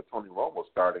be, even with Tony Romo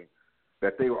starting,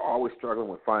 that they were always struggling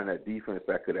with finding that defense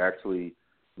that could actually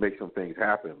make some things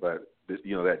happen. But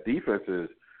that defense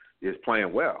is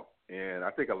playing well, and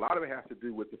I think a lot of it has to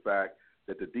do with the fact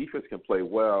that the defense can play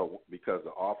well because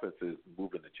the offense is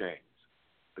moving the chains.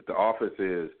 That the offense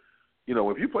is,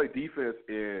 if you play defense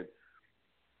and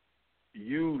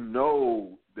you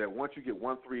know that once you get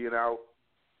 1 3 and out,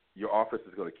 your offense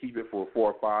is going to keep it for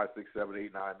 4, 5, 6, 7,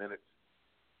 8, 9 minutes.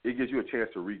 It gives you a chance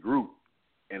to regroup,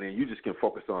 and then you just can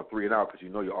focus on 3 and out because you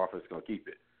know your offense is going to keep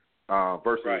it.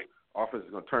 Versus offense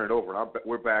is going to turn it over, and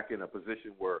we're back in a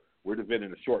position where we're defending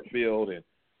the short field and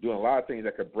doing a lot of things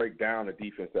that could break down a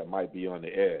defense that might be on the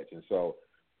edge. And so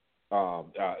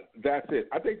that's it.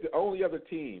 I think the only other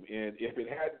team, and if it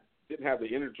didn't have the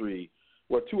injury,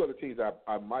 well, two other teams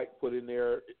I might put in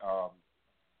there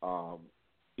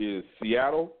is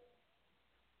Seattle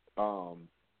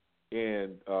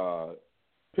and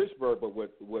Pittsburgh, but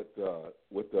with the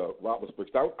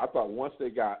Roethlisberger. I thought once they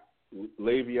got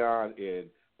Le'Veon and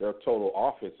their total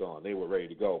offense on, they were ready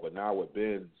to go. But now with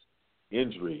Ben's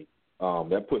injury,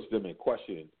 that puts them in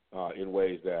question in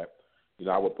ways that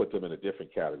I would put them in a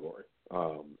different category.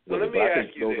 Let me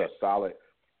ask you those this. are solid.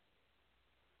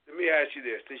 Let me ask you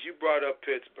this. Since you brought up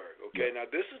Pittsburgh, okay, Now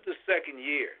this is the second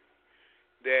year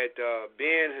that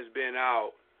Ben has been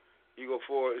out. He's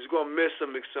going to miss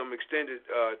some extended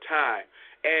time,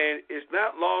 and it's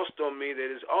not lost on me that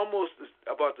it's almost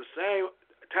about the same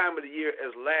time of the year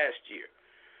as last year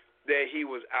that he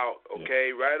was out.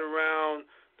 Okay, right around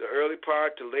the early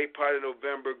part to late part of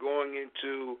November, going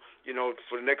into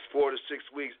for the next 4 to 6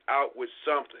 weeks out with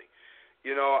something.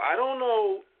 I don't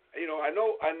know. I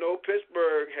know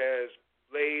Pittsburgh has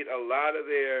laid a lot of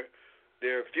their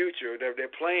future,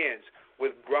 their plans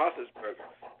with Roethlisberger.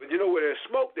 But where there's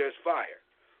smoke, there's fire.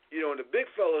 And the big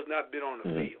fella's not been on the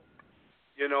field.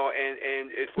 And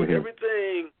it's for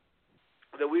everything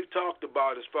that we've talked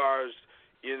about as far as,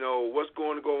 what's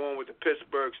going to go on with the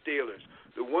Pittsburgh Steelers.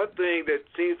 The one thing that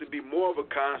seems to be more of a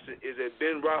constant is that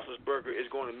Ben Roethlisberger is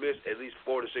going to miss at least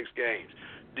 4 to 6 games.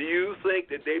 Do you think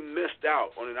that they missed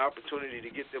out on an opportunity to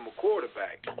get them a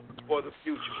quarterback for the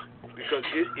future? Because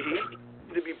he seems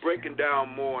to be breaking down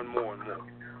more and more and more.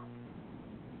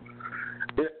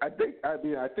 I think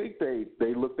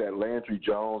they looked at Landry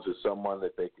Jones as someone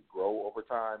that they could grow over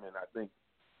time, and I think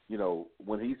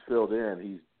when he's filled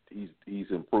in, he's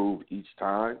improved each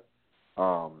time.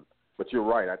 But you're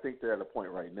right. I think they're at a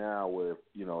point right now where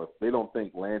if they don't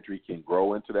think Landry can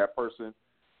grow into that person,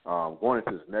 going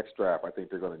into this next draft, I think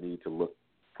they're going to need to look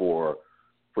for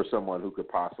someone who could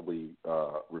possibly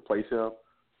replace him.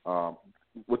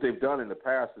 What they've done in the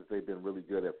past is they've been really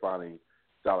good at finding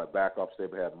solid backups.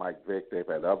 They've had Mike Vick. They've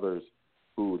had others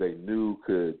who they knew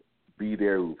could be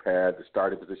there, who've had the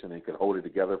starting position and could hold it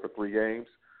together for 3 games.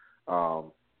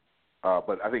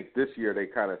 But I think this year they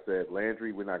kind of said,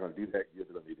 Landry, we're not going to do that. You're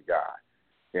going to be the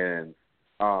guy. And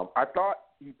I thought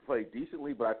he played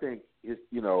decently, but I think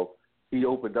he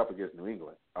opened up against New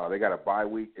England. They got a bye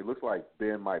week. It looks like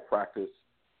Ben might practice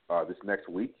this next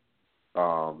week.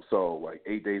 So like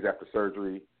 8 days after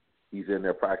surgery, he's in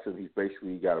there practicing. He's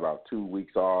basically got about 2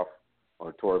 weeks off on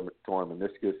a torn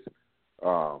meniscus.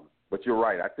 But you're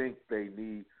right. I think they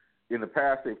need – in the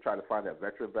past they've tried to find that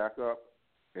veteran backup,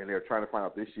 and they're trying to find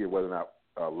out this year whether or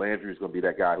not Landry is going to be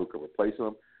that guy who can replace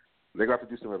him. They're going to have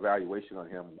to do some evaluation on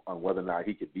him on whether or not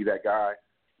he could be that guy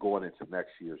going into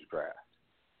next year's draft.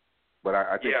 But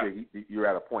I think you're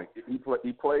at a point.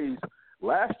 He plays –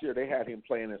 last year they had him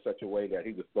playing in such a way that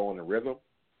he was throwing a rhythm.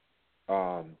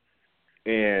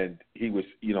 And he was,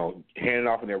 handing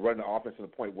off, and they're running the offense to the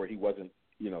point where he wasn't,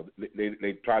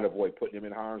 they tried to avoid putting him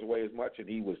in harm's way as much, and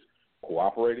he was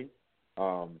cooperating.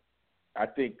 I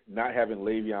think not having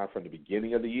Le'Veon from the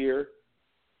beginning of the year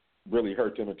really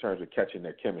hurt him in terms of catching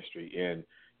their chemistry and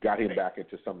got him back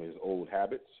into some of his old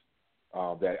habits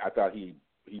that I thought he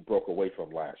broke away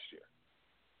from last year.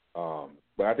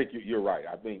 But I think you're right.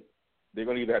 I think they're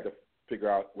going to either have to figure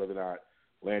out whether or not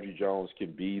Landry Jones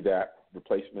can be that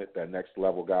replacement, that next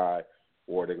level guy,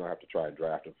 or they're going to have to try and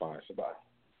draft and find somebody.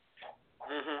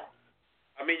 Mm-hmm.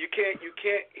 I mean, you can't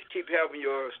keep having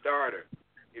your starter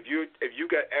if you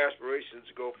got aspirations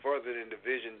to go further than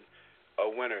division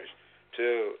winners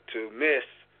to miss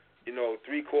a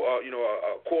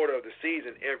quarter of the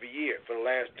season every year for the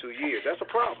last 2 years. That's a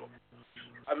problem.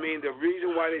 I mean, the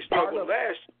reason why they struggled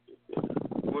last year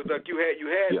was like you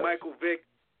had Michael Vick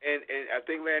And I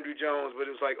think Landry Jones, but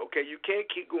it was like, okay, you can't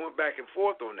keep going back and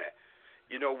forth on that.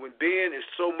 You know, when Ben is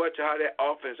so much of how that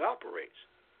offense operates.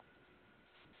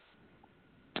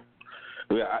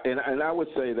 Yeah, and I would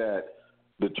say that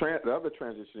the other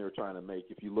transition they were trying to make,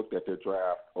 if you looked at their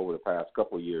draft over the past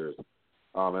couple of years,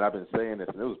 and I've been saying this,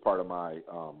 and it was part of my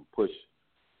push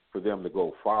for them to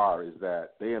go far, is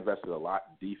that they invested a lot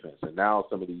in defense. And now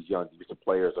some of these young defensive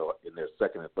players are in their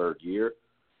second and third year.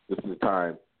 This is the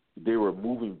time they were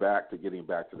moving back to getting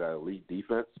back to that elite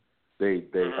defense. They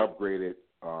upgraded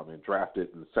and drafted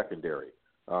in the secondary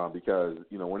because,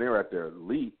 you know, when they were at their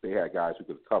elite, they had guys who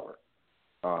could cover.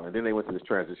 And then they went to this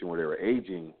transition where they were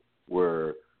aging,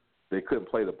 where they couldn't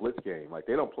play the blitz game. Like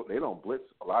they don't blitz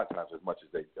a lot of times as much as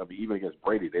they. I mean, even against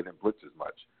Brady, they didn't blitz as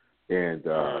much, and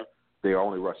they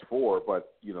only rushed 4.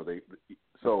 But you know,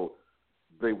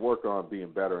 they work on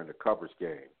being better in the coverage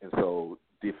game. And so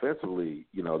defensively,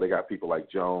 you know, they got people like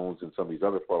Jones and some of these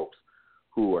other folks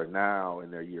who are now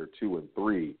in their year 2 and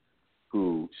 3,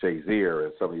 who Shazier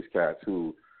and some of these cats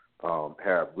who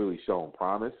have really shown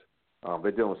promise.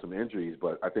 They're dealing with some injuries,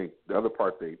 but I think the other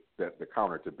part that the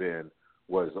counter to Ben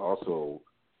was also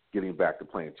getting back to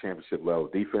playing championship level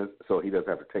defense, so he doesn't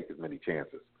have to take as many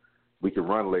chances. We can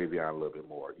run Le'Veon a little bit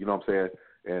more. You know what I'm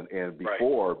saying? And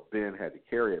before Ben had to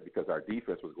carry it because our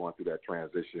defense was going through that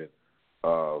transition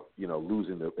of, you know,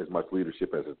 losing as much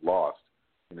leadership as it lost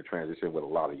in the transition with a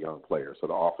lot of young players. So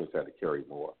the offense had to carry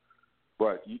more.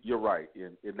 But you're right,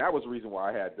 and that was the reason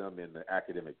why I had them in the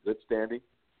academic good standing.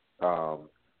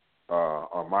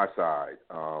 On my side,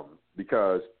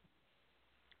 because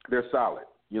they're solid.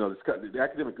 You know, the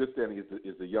academic good standing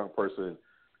is the young person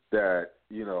that,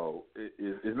 you know,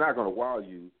 is not going to wow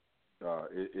you,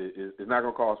 is not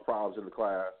going to cause problems in the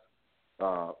class,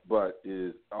 but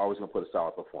is always going to put a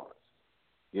solid performance.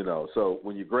 You know, so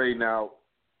when you're grading out,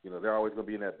 you know, they're always going to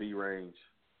be in that B range.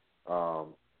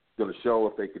 Going to show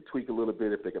if they could tweak a little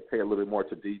bit, if they could pay a little bit more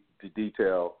to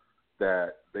detail,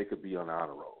 that they could be on the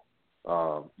honor roll.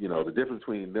 You know, the difference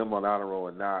between them on honor roll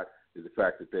and not is the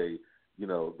fact that they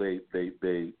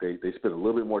spend a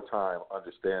little bit more time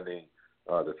understanding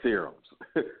the theorems,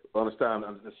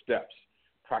 understanding the steps,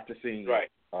 practicing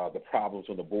the problems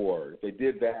on the board. If they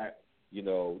did that, you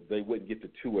know, they wouldn't get to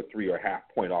 2 or 3 or half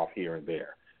point off here and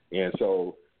there. And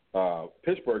so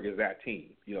Pittsburgh is that team.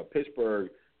 You know,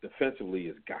 Pittsburgh defensively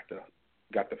has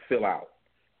got to fill out.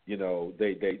 You know,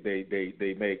 they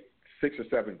make 6 or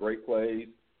 7 great plays,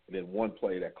 and then one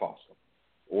play that costs them,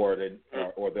 or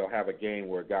they'll have a game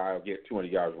where a guy will get 200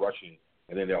 yards rushing,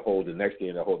 and then they'll hold the next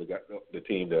game. They'll hold the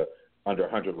team to under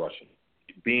 100 rushing.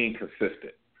 Being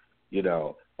consistent, you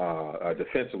know,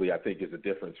 defensively, I think is the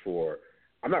difference for.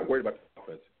 I'm not worried about the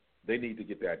offense. They need to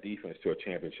get that defense to a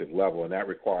championship level, and that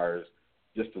requires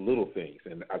just the little things.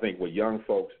 And I think with young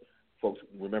folks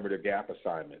remember their gap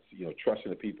assignments. You know,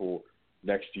 trusting the people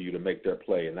next to you to make their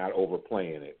play and not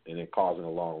overplaying it and then causing a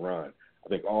long run. I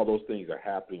think all those things are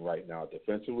happening right now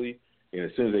defensively, and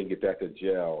as soon as they can get that to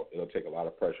gel, it'll take a lot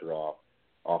of pressure off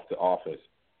the offense.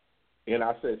 And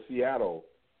I said Seattle,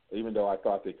 even though I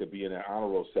thought they could be in that honor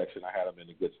roll section, I had them in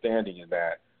a good standing in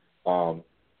that.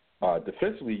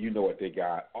 Defensively, you know what they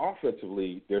got.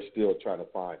 Offensively, they're still trying to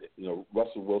find it. You know,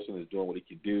 Russell Wilson is doing what he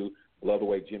can do. I love the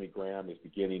way Jimmy Graham is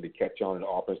beginning to catch on in the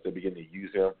offense. They're beginning to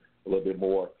use him a little bit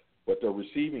more. But the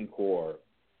receiving core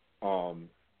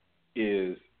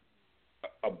is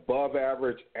above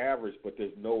average, but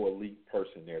there's no elite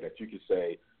person there that you can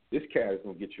say, this cat is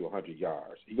going to get you 100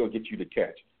 yards. He's going to get you the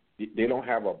catch. They don't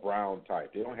have a Brown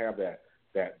type. They don't have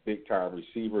that big-time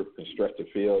receiver who can stretch the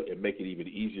field and make it even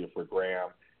easier for Graham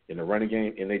in the running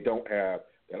game. And they don't have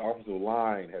 – that offensive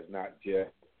line has not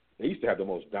yet – they used to have the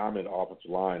most dominant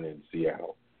offensive line in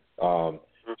Seattle,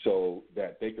 so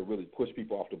that they could really push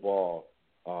people off the ball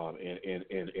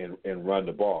and run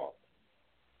the ball.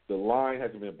 The line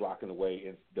hasn't been blocking the way,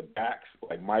 and the backs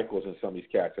like Michaels and some of these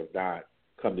cats have not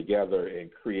come together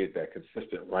and created that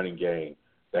consistent running game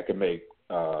that can make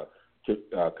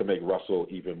Russell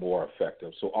even more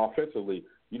effective. So offensively,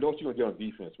 you know what you're going to get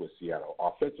on defense with Seattle.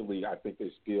 Offensively, I think they're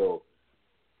still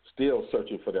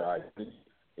searching for their identity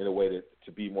in a way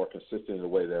to be more consistent in a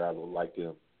way that I would like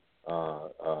them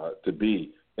to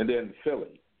be. And then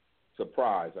Philly,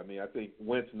 surprise. I mean, I think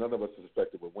Wentz, none of us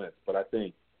suspected with Wentz, but I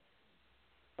think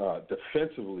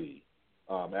defensively,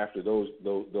 after those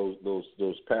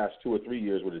past 2 or 3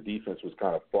 years where the defense was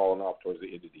kind of falling off towards the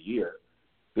end of the year,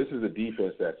 this is a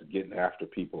defense that's getting after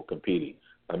people competing.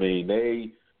 I mean,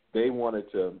 they wanted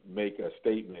to make a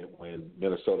statement when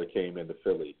Minnesota came into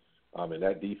Philly, and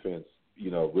that defense, you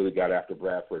know, really got after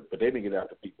Bradford, but they didn't get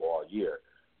after people all year.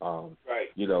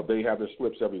 You know, they have their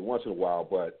slips every once in a while,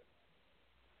 but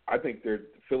I think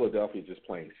Philadelphia just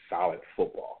playing solid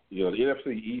football. You know, the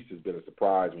NFC East has been a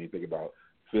surprise when you think about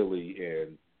Philly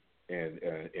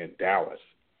and Dallas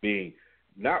being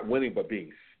not winning, but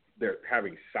they're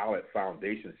having solid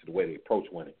foundations to the way they approach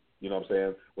winning. You know what I'm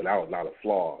saying? Without a lot of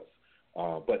flaws,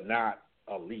 but not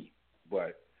elite.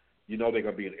 But you know they're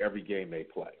going to be in every game they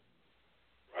play.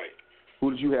 Right.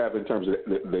 Who did you have in terms of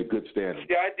the good standing?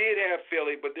 Yeah, I did have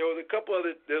Philly, but there was a couple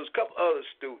other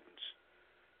students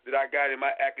that I got in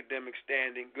my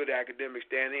good academic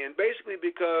standing, and basically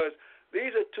because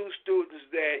these are two students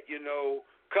that, you know,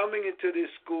 coming into this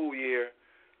school year,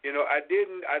 you know, I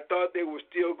thought they were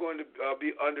still going to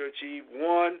be underachieved.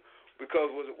 One, because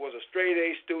was a straight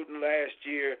A student last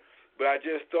year, but I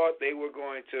just thought they were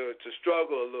going to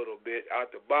struggle a little bit out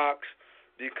the box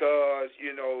because,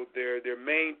 you know, their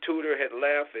main tutor had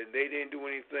left and they didn't do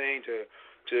anything to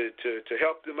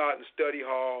help them out in study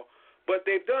hall. But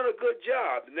they've done a good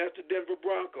job, and that's the Denver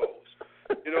Broncos.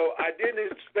 You know, I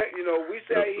didn't expect, you know, we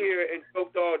sat here and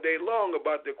joked all day long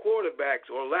about the quarterbacks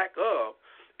or lack of,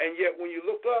 and yet when you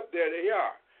look up, there they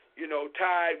are, you know,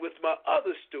 tied with my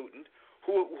other student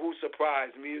who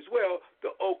surprised me as well,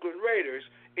 the Oakland Raiders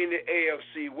in the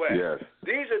AFC West. Yes.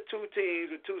 These are two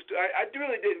teams, I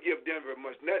really didn't give Denver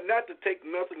much, not to take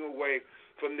nothing away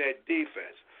from that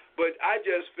defense, but I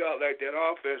just felt like that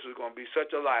offense was going to be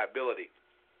such a liability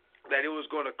that it was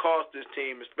going to cost this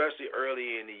team, especially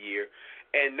early in the year,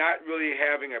 and not really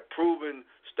having a proven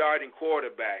starting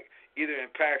quarterback, either in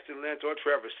Paxton Lynch or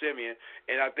Trevor Siemian,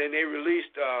 and then they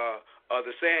released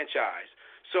the Sanchez.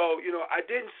 So, you know, I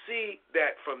didn't see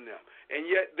that from them, and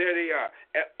yet there they are.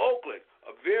 At Oakland,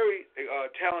 a very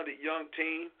talented young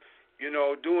team, you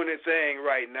know, doing their thing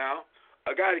right now.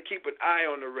 I got to keep an eye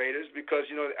on the Raiders because,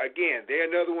 you know, again, they're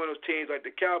another one of those teams like the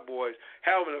Cowboys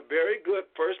having a very good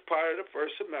first part of the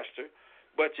first semester,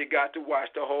 but you got to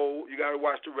watch the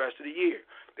rest of the year.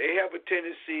 They have a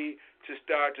tendency to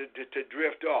start to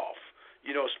drift off,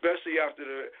 you know, especially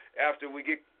after we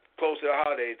get close to the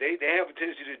holidays. They have a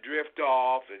tendency to drift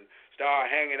off and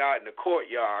start hanging out in the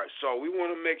courtyard. So we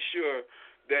want to make sure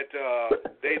that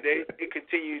they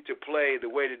continue to play the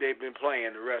way that they've been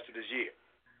playing the rest of this year.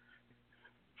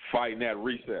 Fighting that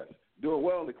recess. Doing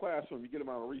well in the classroom, you get them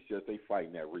out of recess, they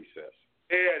fighting that recess.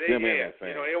 Yeah, you know,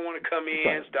 they don't want to come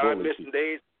in, start missing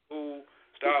days of school,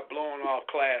 start blowing off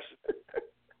classes.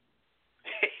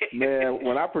 Man,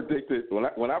 when I predicted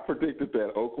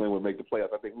that Oakland would make the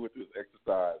playoffs, I think we went through this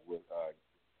exercise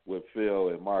with Phil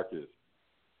and Marcus,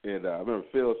 and I remember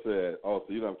Phil said, "Oh,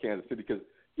 so you don't have Kansas City because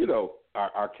you know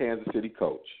our Kansas City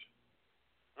coach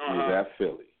is at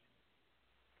Philly."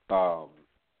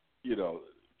 You know,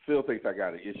 Phil thinks I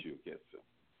got an issue against him,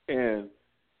 and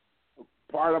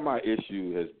part of my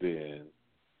issue has been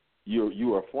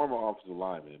you are a former offensive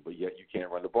lineman, but yet you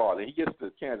can't run the ball. And he gets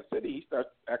to Kansas City, he starts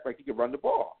to act like he can run the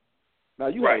ball. Now,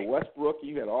 you had Westbrook,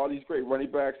 you had all these great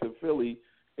running backs in Philly,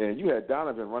 and you had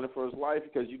Donovan running for his life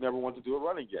because you never wanted to do a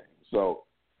running game. But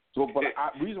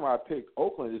the reason why I picked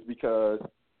Oakland is because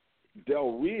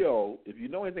Del Rio, if you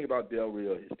know anything about Del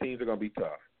Rio, his teams are going to be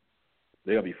tough.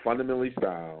 They're going to be fundamentally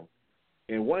sound.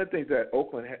 And one of the things that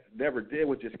Oakland never did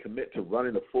was just commit to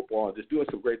running the football and just doing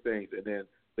some great things. And then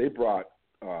they brought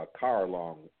Carr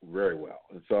along very well.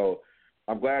 And so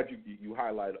I'm glad you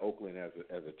highlighted Oakland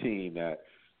as a team that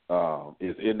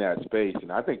is in that space.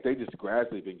 And I think they just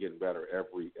gradually been getting better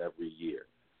every year.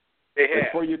 They have. And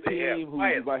for your team, who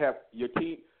you might have your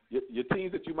teams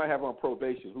that you might have on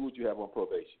probation, who would you have on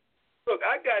probation? Look,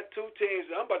 I got two teams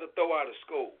that I'm about to throw out of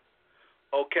school.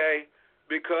 Okay.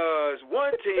 Because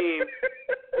one team,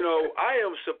 you know, I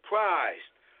am surprised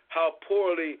how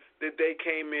poorly that they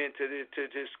came into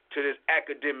this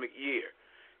academic year,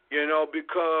 you know,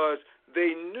 because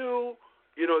they knew,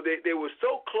 you know, they were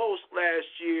so close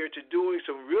last year to doing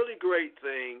some really great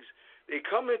things. They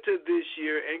come into this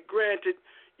year, and granted,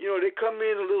 you know, they come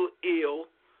in a little ill,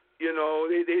 you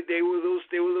know, they were a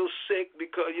little sick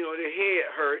because, you know, their head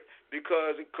hurt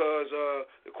because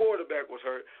the quarterback was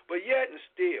hurt, but yet and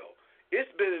still. It's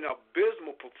been an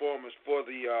abysmal performance for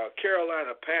the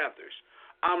Carolina Panthers.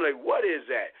 I'm like, what is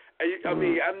that? I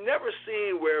mean, I've never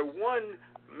seen where one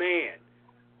man,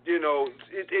 you know,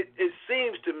 it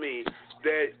seems to me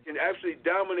that can actually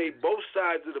dominate both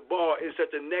sides of the ball in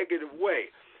such a negative way.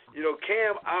 You know,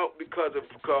 Cam out because of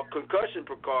concussion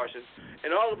precautions,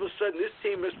 and all of a sudden this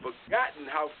team has forgotten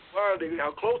how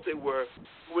close they were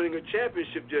to winning a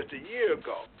championship just a year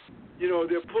ago. You know,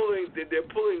 they're pulling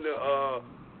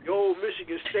the old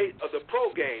Michigan State of the pro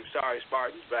game. Sorry,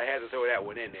 Spartans, but I had to throw that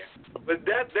one in there. But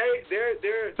they're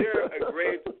a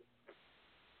great.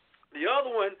 The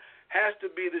other one has to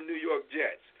be the New York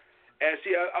Jets, And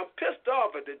see, I'm pissed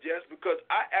off at the Jets because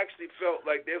I actually felt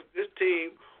like this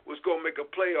team was going to make a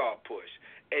playoff push,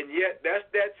 and yet they're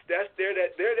that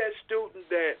student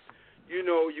that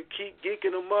you keep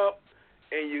geeking them up,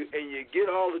 and you get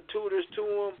all the tutors to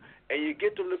them, and you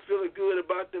get them to feeling good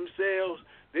about themselves.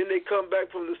 Then they come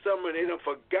back from the summer and they done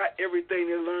forgot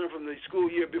everything they learned from the school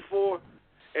year before,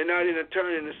 and now they done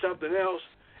turn into something else,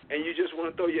 and you just want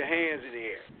to throw your hands in the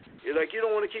air. It's like you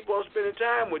don't want to keep on spending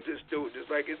time with this dude. It's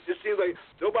like it just seems like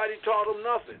nobody taught him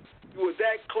nothing. You were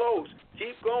that close.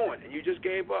 Keep going, and you just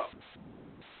gave up.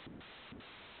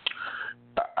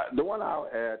 The one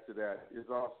I'll add to that is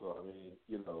also,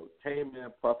 came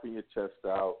in puffing your chest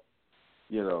out.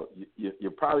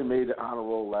 You probably made the honor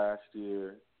roll last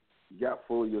year. You got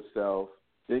full of yourself.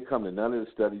 Didn't come to none of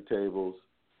the study tables.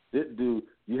 You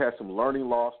had some learning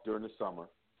loss during the summer.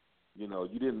 You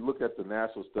didn't look at the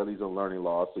national studies on learning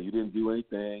loss, so you didn't do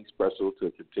anything special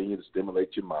to continue to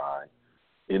stimulate your mind.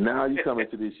 And now you come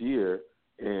into this year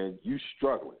and you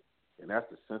struggling, and that's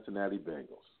the Cincinnati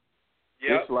Bengals.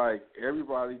 Yep. It's like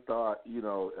everybody thought, and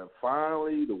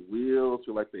finally the wheels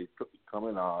feel like they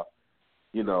coming off.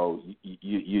 You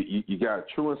got a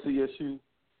truancy issue.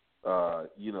 All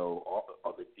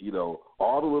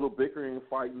the little bickering and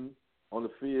fighting on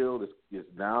the field is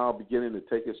now beginning to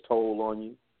take its toll on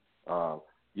you.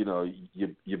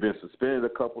 You've been suspended a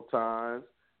couple times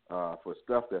for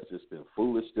stuff that's just been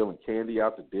foolish, stealing candy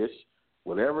out the dish.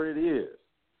 Whatever it is,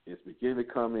 it's beginning to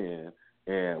come in,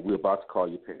 and we're about to call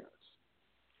your parents.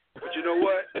 But you know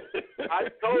what? I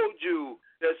told you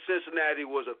that Cincinnati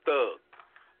was a thug.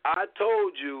 I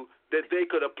told you that they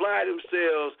could apply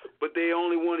themselves, but they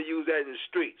only want to use that in the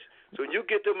streets. So you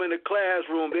get them in the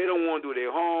classroom, they don't want to do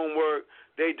their homework.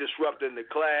 They disrupting the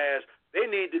class. They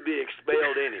need to be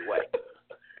expelled anyway.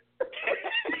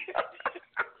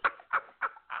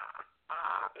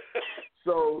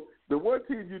 So the one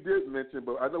team you did mention,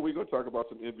 but I know we're going to talk about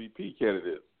some MVP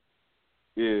candidates,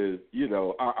 is,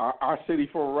 our city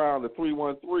from around the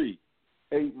 313,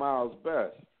 8 miles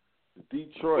best,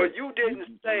 Detroit. But you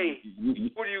didn't say who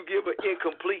do you give an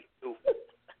incomplete to,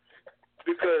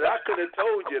 because I could have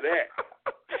told you that.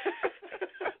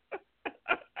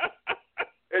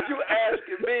 If you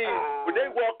asking me, when they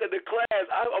walk in the class,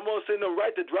 I'm going to send them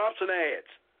right to drops and ads.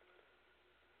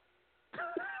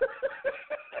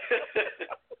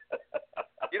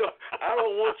 I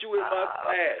don't want you in my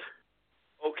class,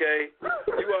 okay?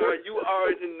 You are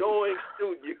an annoying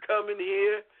student. You come in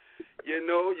here,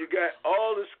 you got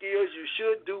all the skills. You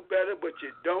should do better, but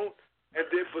you don't. And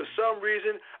then for some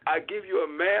reason, I give you a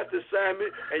math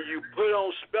assignment, and you put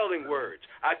on spelling words.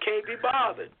 I can't be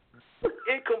bothered.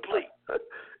 Incomplete.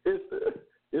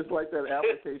 It's like that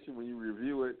application when you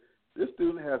review it. This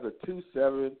student has a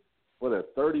 2.7 with a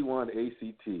 31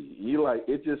 ACT. You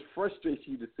it just frustrates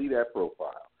you to see that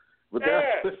profile. But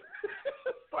that's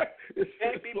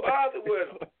can't be bothered with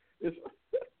them. It's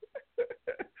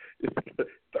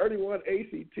 31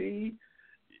 ACT,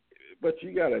 but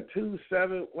you got a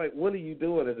 2.7. Like, what are you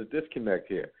doing? There's a disconnect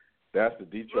here. That's the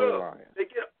Detroit Lions. They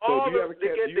get all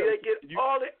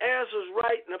the answers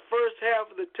right in the first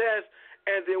half of the test,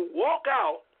 and then walk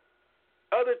out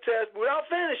other tests without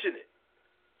finishing it.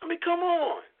 I mean, come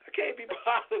on. I can't be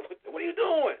bothered with it. What are you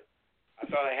doing? I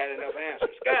thought I had enough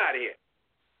answers. Get out of here.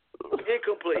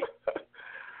 Incomplete.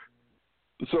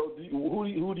 So who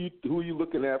are you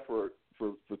looking at for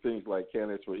things like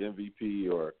candidates for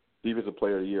MVP or Defensive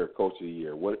Player of the Year, Coach of the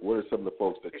Year? What are some of the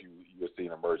folks that you're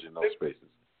seeing emerge in those spaces?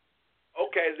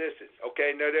 Okay, listen.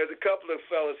 Okay, now there's a couple of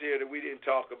fellas here that we didn't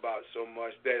talk about so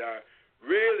much that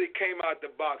really came out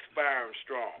the box firing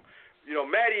strong.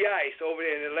 Matty Ice over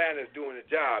there in Atlanta is doing a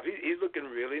job. He's looking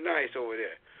really nice over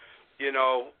there.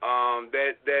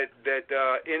 That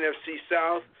NFC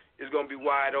South is going to be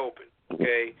wide open.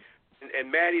 Okay,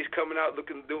 and Matty's coming out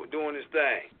doing his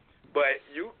thing. But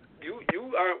you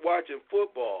aren't watching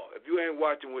football if you ain't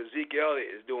watching what Zeke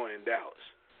Elliott is doing in Dallas.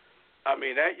 I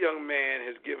mean, that young man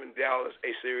has given Dallas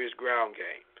a serious ground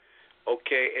game.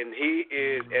 Okay, and he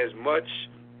is as much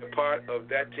a part of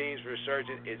that team's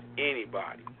resurgence as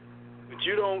anybody. But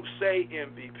you don't say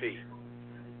MVP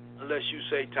unless you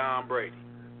say Tom Brady.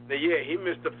 Now, yeah, he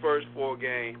missed the first 4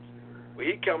 games, but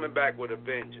he coming back with a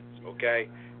vengeance, okay?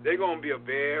 They're going to be a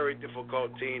very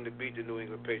difficult team to beat the New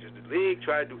England Patriots. The league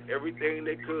tried to do everything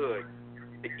they could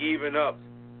to even up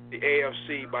the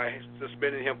AFC by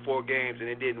suspending him 4 games, and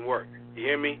it didn't work. You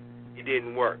hear me? It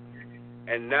didn't work.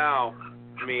 And now,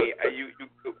 I mean,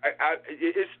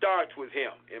 it starts with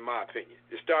him, in my opinion.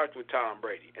 It starts with Tom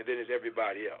Brady, and then it's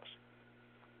everybody else.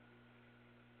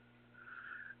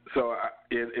 So,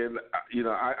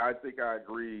 I think I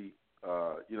agree.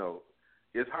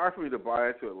 it's hard for me to buy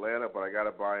into Atlanta, but I got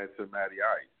to buy into Matty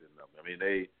Ice and them. I mean,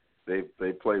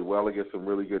 they played well against some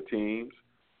really good teams,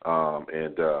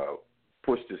 and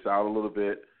pushed this out a little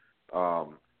bit.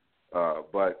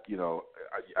 But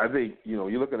I think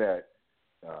you're looking at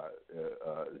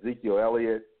Ezekiel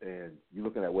Elliott, and you're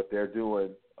looking at what they're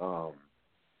doing.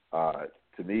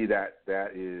 To me, that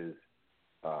is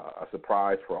a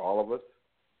surprise for all of us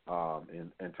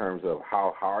in terms of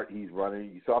how hard he's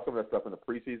running. You saw some of that stuff in the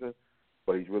preseason,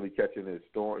 but he's really catching his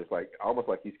storm. It's like almost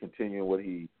like he's continuing what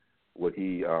he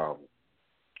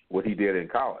did in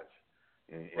college,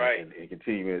 and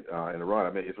continuing it in the run.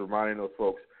 I mean, it's reminding those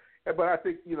folks. But I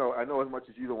think I know as much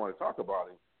as you don't want to talk about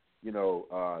him.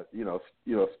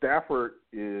 Stafford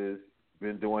is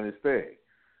been doing his thing.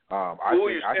 I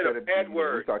said a bad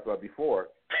word. We talked about before.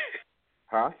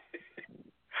 Huh?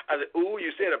 I said, "Ooh,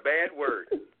 you said a bad word."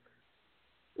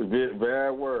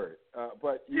 Bad word.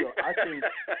 But I think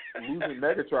losing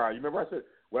Megatron. You remember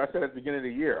what I said at the beginning of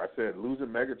the year? I said losing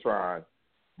Megatron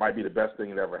might be the best thing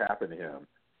that ever happened to him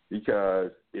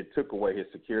because it took away his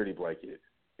security blanket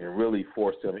and really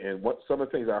forced him. And what some of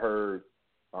the things I heard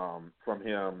from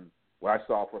him, what I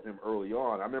saw from him early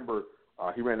on, I remember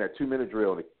he ran that 2-minute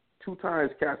drill. And 2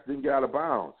 times cats didn't get out of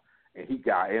bounds, and he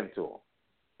got into him.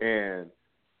 And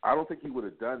I don't think he would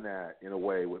have done that in a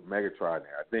way with Megatron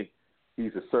there. I think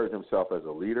he's asserted himself as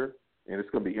a leader, and it's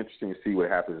going to be interesting to see what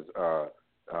happens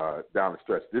down the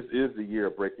stretch. This is the year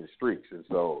of breaking streaks, and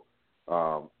so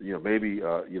maybe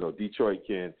Detroit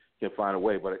can find a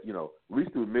way. But at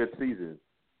least through mid-season,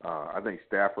 I think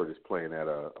Stafford is playing at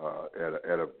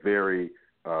a very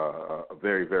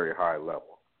very high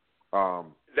level.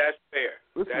 That's fair.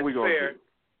 That's fair.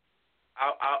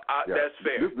 Yeah. That's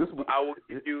fair. I will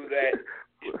give you that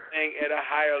thing at a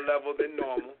higher level than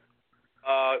normal.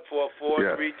 For a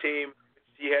 4-3 team,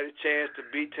 he had a chance to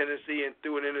beat Tennessee and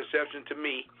threw an interception to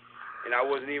me, and I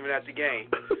wasn't even at the game.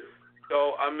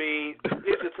 So, I mean,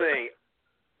 here's the thing.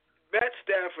 Matt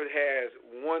Stafford has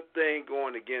one thing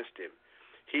going against him.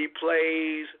 He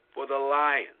plays for the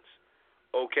Lions,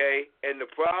 okay? And the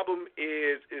problem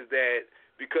is that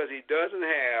because he doesn't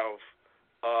have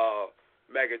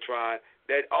Megatron,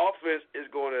 that offense is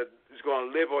going to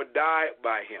live or die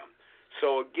by him.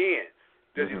 So again,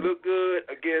 does he look good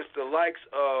against the likes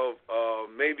of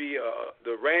maybe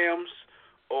the Rams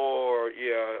or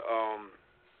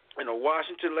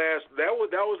Washington last? That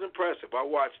was impressive. I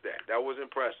watched that. That was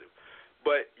impressive.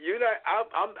 But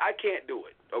I can't do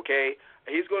it. Okay,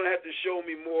 he's going to have to show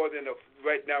me more than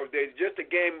right now. Just a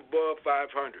game above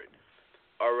 500.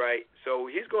 All right, so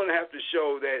he's going to have to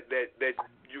show that if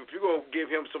you're going to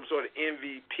give him some sort of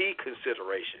MVP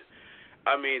consideration,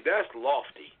 I mean that's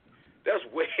lofty. That's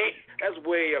way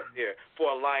up there for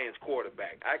a Lions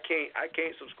quarterback. I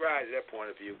can't subscribe to that point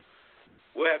of view.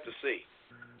 We'll have to see.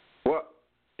 Well,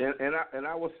 and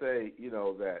I would say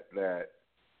that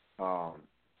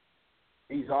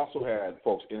he's also had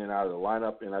folks in and out of the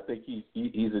lineup, and I think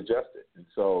he's adjusted. And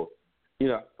so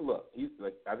look,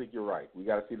 I think you're right. We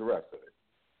got to see the rest of it.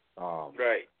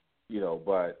 Right.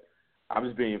 But I'm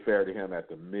just being fair to him at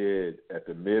the mid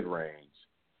range,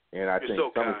 and I think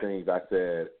some of the things I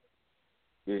said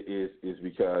is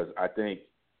because I think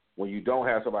when you don't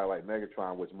have somebody like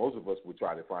Megatron, which most of us would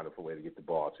try to find a way to get the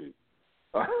ball to,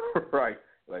 right?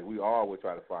 Like we all would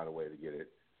try to find a way to get it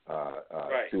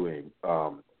to him.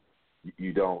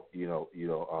 You don't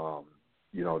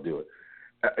do it.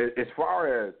 As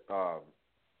far as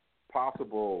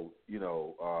possible,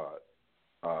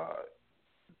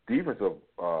 defensive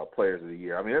players of the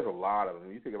year. I mean, there's a lot of them.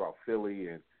 When you think about Philly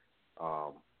and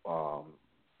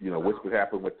what's could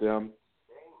happen with them.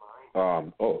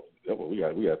 We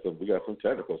got some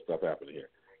technical stuff happening here.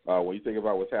 When you think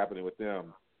about what's happening with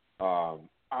them,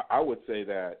 I would say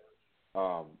that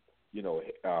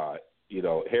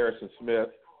Harrison Smith,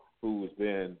 who has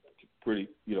been pretty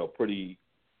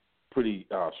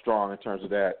strong in terms of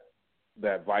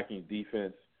that Viking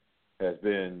defense, has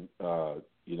been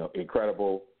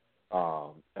incredible.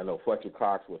 I know Fletcher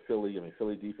Cox with Philly. I mean,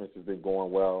 Philly defense has been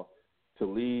going well.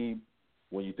 Talib,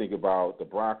 when you think about the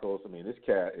Broncos, I mean, this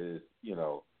cat is, he's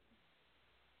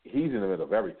in the middle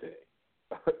of everything.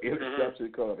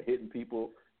 Interception, hitting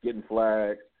people, getting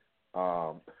flags,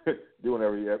 doing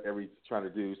every trying to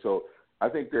do. So I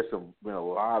think there's been a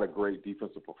lot of great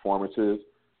defensive performances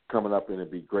coming up, and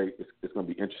it'd be great. It's going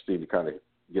to be interesting to kind of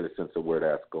get a sense of where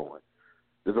that's going.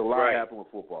 There's a lot happening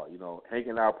with football. Hank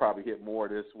and I'll probably hit more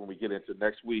of this when we get into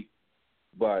next week.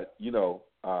 But,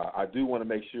 I do want to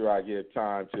make sure I give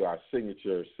time to our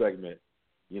signature segment,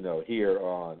 here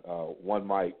on One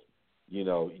Mic.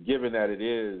 Given that it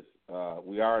is,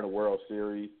 we are in a World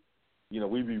Series,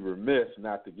 we'd be remiss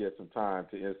not to get some time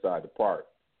to Inside the Park.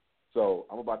 So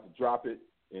I'm about to drop it,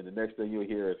 and the next thing you'll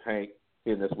hear is Hank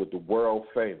hitting us with the world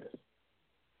famous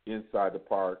Inside the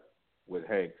Park with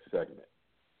Hank segment.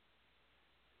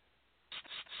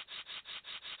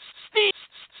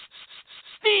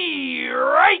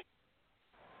 Right.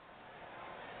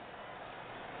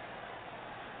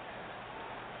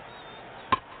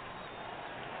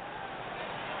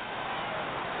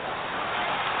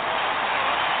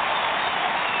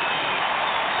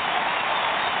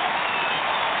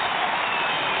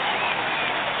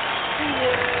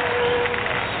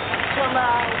 Come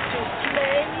out to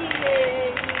play,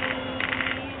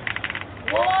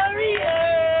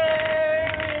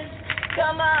 Warriors.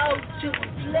 Come out to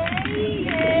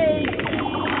play.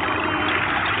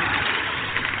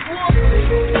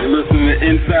 You're listening to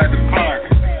Inside the Park.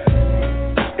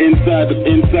 Inside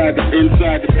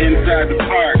the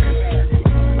Park.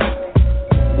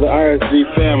 The RSG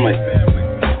family.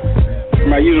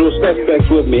 My usual suspects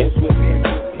with me.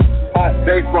 Hot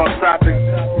baseball topic.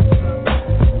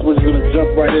 We're just gonna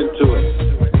jump right into it.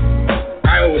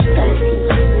 I always tell you.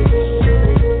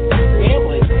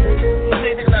 Gambling. You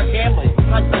say they're not gambling. It's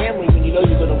not gambling when you know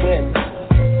you're gonna win.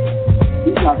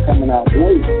 He's not coming out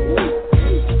late.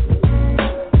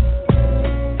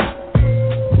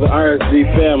 The RSG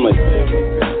family.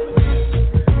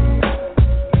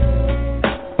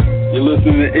 You're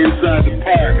listening to Inside the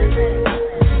Park.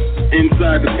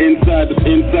 Inside the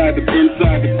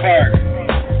Park.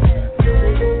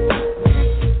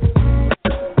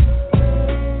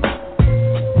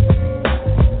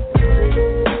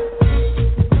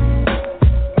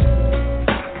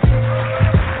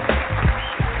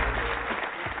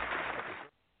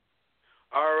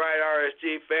 All right,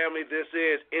 RSG family, this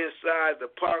is Inside the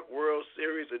Park World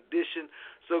Series edition.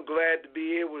 So glad to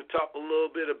be able to talk a little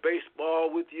bit of baseball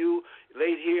with you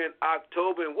late here in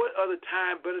October. And what other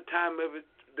time, better time ever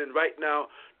than right now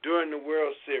during the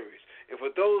World Series. And for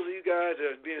those of you guys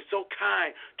that are being so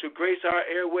kind to grace our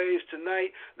airwaves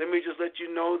tonight, let me just let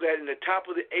you know that in the top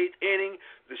of the 8th inning,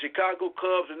 the Chicago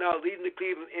Cubs are now leading the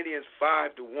Cleveland Indians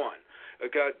 5-1.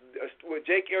 With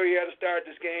Jake Arrieta started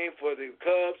this game for the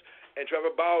Cubs and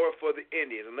Trevor Bauer for the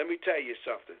Indians. And let me tell you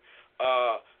something.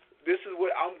 This is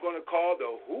what I'm going to call the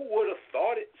Who Would Have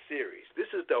Thought It series. This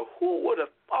is the Who Would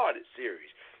Have Thought It series.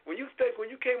 When you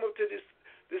came up to this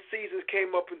season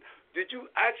came up, and did you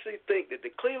actually think that the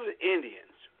Cleveland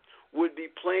Indians would be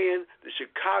playing the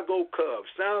Chicago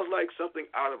Cubs? Sounds like something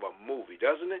out of a movie,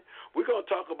 doesn't it? We're going to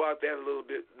talk about that a little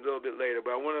bit later,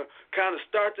 but I want to kind of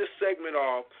start this segment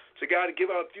off. So I got to give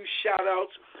out a few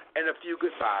shout-outs and a few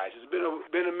goodbyes. It's been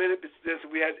a minute since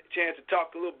we had a chance to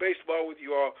talk a little baseball with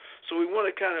you all, so we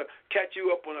want to kind of catch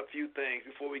you up on a few things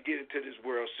before we get into this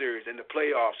World Series and the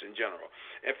playoffs in general.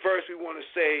 And first, we want to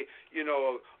say,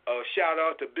 a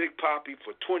shout-out to Big Papi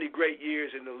for 20 great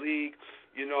years in the league.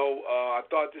 I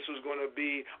thought this was going to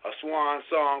be a swan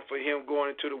song for him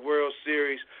going into the World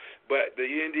Series, but the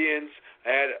Indians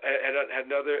had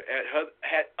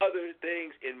other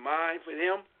things in mind for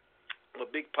him.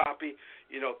 But Big Papi,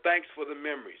 thanks for the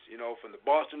memories, from the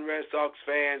Boston Red Sox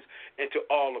fans and to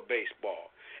all of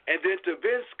baseball. And then to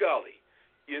Vin Scully,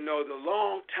 the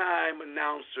longtime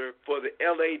announcer for the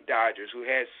L.A. Dodgers, who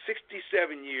had 67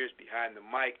 years behind the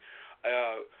mic,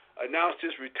 announced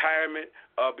his retirement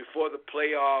before the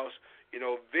playoffs.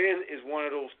 Vin is one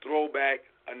of those throwback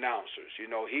announcers.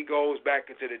 He goes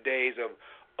back into the days of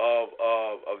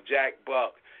Jack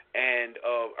Buck and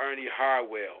of Ernie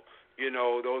Harwell.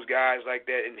 Those guys like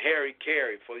that, and Harry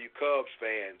Carey for you Cubs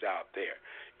fans out there.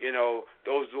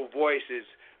 Those little voices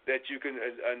that you can,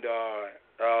 and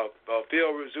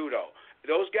Phil Rizzuto.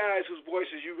 Those guys whose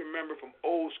voices you remember from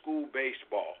old school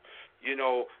baseball.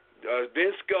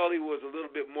 Vin Scully was a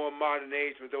little bit more modern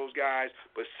age with those guys,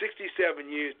 but 67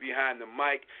 years behind the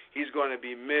mic, he's going to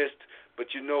be missed.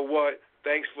 But you know what?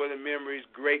 Thanks for the memories.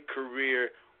 Great career.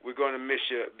 We're going to miss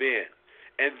you, Vin.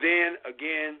 And then,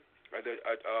 again,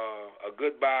 a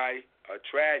goodbye, a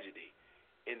tragedy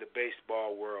in the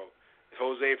baseball world.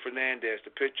 Jose Fernandez,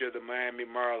 the pitcher of the Miami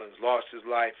Marlins, lost his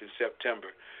life in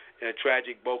September in a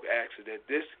tragic boat accident.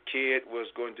 This kid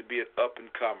was going to be an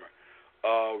up-and-comer.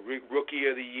 Rookie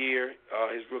of the year,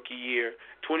 his rookie year,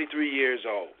 23 years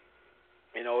old.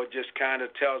 It just kind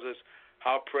of tells us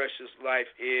how precious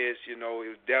life is. It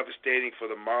was devastating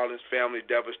for the Marlins family,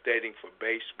 devastating for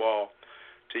baseball.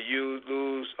 To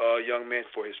lose a young man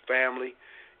for his family,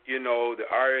 the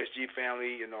RSG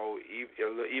family,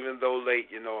 even though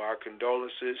late, our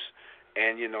condolences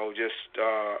and, just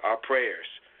our prayers,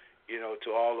 to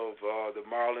all of the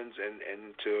Marlins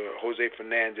and to Jose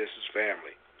Fernandez's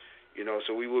family.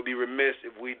 So we would be remiss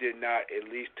if we did not at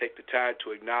least take the time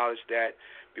to acknowledge that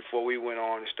before we went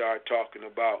on and started talking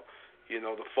about,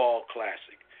 the Fall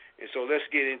Classic. And so let's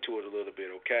get into it a little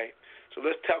bit, okay? So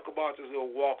let's talk about this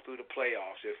little walk through the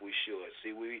playoffs, if we should.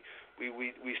 See, we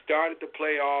started the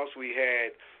playoffs. We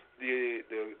had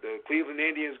the Cleveland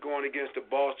Indians going against the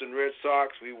Boston Red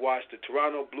Sox. We watched the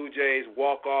Toronto Blue Jays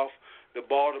walk off the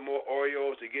Baltimore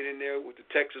Orioles to get in there with the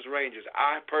Texas Rangers.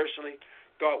 I personally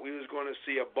thought we was going to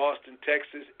see a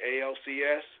Boston-Texas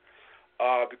ALCS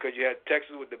because you had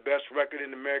Texas with the best record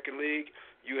in the American League.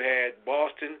 You had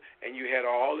Boston, and you had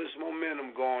all this momentum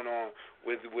going on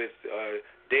with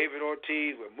David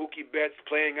Ortiz, with Mookie Betts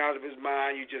playing out of his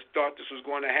mind. You just thought this was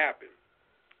going to happen.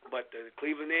 But the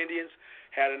Cleveland Indians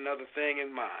had another thing in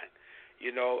mind,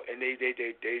 and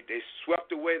they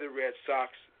swept away the Red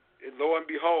Sox. And lo and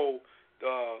behold,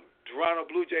 the Toronto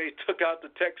Blue Jays took out the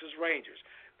Texas Rangers.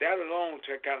 That alone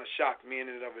kind of shocked me in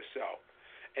and of itself.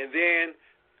 And then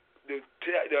the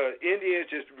Indians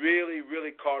just really,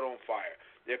 really caught on fire.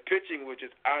 Their pitching was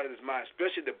just out of his mind,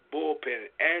 especially the bullpen,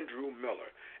 Andrew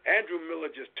Miller. Andrew Miller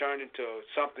just turned into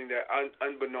something that,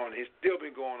 unbeknown, he's still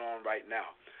been going on right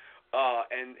now.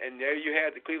 And there you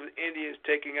had the Cleveland Indians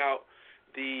taking out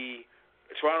the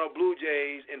Toronto Blue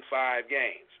Jays in 5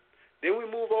 games. Then we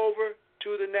move over to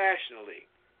the National League.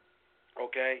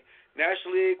 Okay?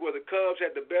 National League, where the Cubs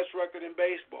had the best record in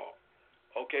baseball.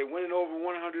 Okay, winning over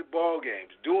 100 ball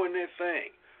games, doing their thing.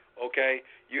 Okay?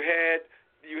 You had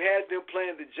them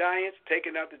playing the Giants,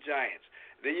 taking out the Giants.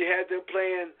 Then you had them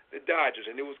playing the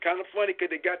Dodgers, and it was kind of funny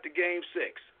because they got to Game 6.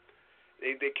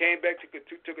 They came back, took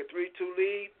a 3-2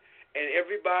 lead, and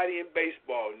everybody in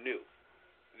baseball knew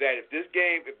that if this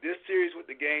series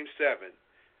went to Game 7,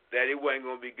 that it wasn't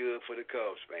going to be good for the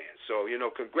Cubs fans. So,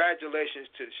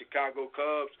 congratulations to the Chicago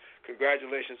Cubs.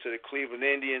 Congratulations to the Cleveland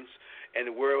Indians and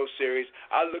the World Series.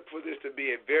 I look for this to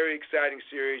be a very exciting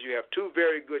series. You have 2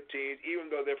 very good teams, even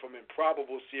though they're from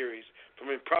improbable cities.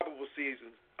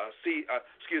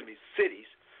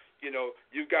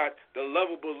 You've got the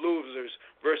lovable losers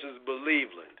versus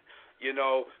Believeland.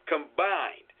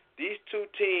 Combined, these 2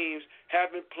 teams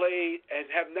haven't played and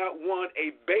have not won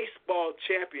a baseball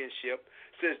championship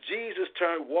since Jesus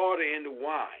turned water into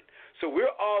wine. So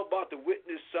we're all about to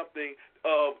witness something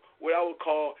of what I would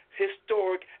call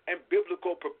historic and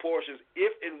biblical proportions if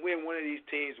and when one of these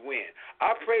teams win.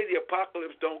 I pray the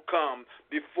apocalypse don't come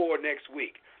before next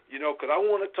week, because I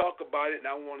want to talk about it and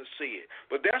I want to see it.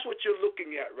 But that's what you're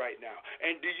looking at right now.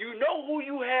 And do you know who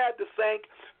you had to thank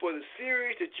for the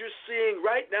series that you're seeing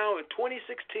right now in 2016?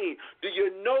 Do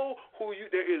you know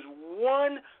there is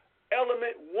one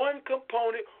element, one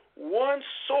component, one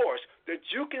source that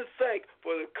you can thank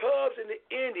for the Cubs and the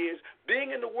Indians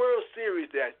being in the World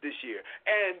Series this year.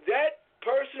 And that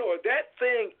person or that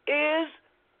thing is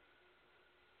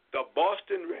the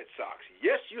Boston Red Sox.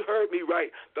 Yes, you heard me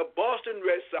right. The Boston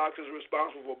Red Sox is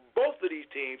responsible for both of these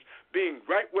teams being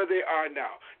right where they are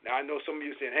now. Now, I know some of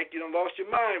you are saying, Hank, you done lost your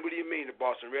mind. What do you mean the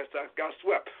Boston Red Sox got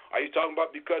swept? Are you talking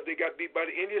about because they got beat by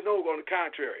the Indians? No, on the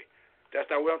contrary. That's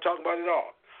not what I'm talking about at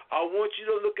all. I want you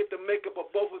to look at the makeup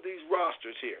of both of these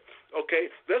rosters here.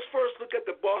 Okay, let's first look at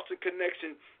the Boston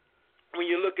connection. When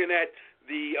you're looking at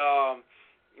the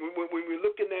when we're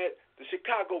looking at the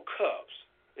Chicago Cubs,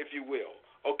 if you will.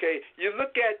 Okay, you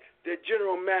look at the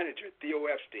general manager,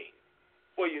 Theo Epstein.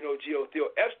 Well,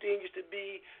 Theo Epstein used to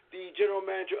be the general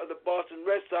manager of the Boston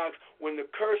Red Sox when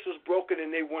the curse was broken and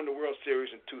they won the World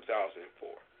Series in 2004.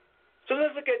 So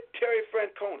let's look at Terry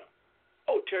Francona.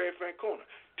 Terry Francona.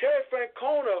 Terry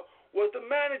Francona was the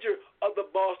manager of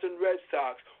the Boston Red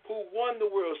Sox who won the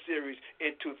World Series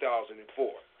in 2004.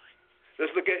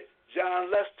 Let's look at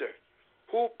John Lester,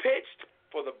 who pitched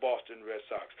for the Boston Red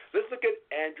Sox. Let's look at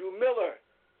Andrew Miller,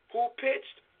 who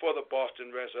pitched for the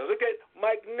Boston Red Sox. Look at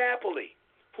Mike Napoli,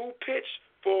 who pitched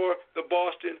for the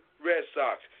Boston Red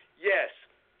Sox. Yes,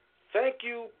 thank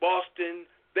you, Boston.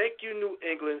 Thank you, New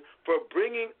England, for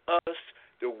bringing us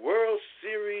the World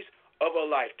Series of a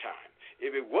lifetime.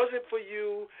 If it wasn't for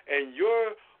you and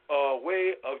your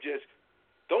way of just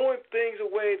throwing things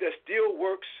away that still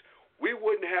works, we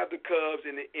wouldn't have the Cubs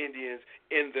and the Indians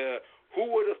in the Who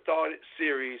Would Have Thought It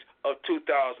series of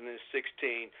 2016.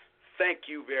 Thank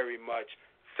you very much.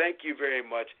 Thank you very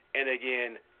much. And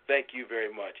again, thank you very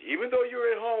much. Even though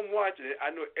you're at home watching it, I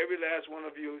know every last one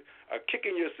of you are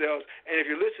kicking yourselves. And if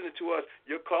you're listening to us,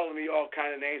 you're calling me all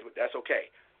kind of names, but that's okay.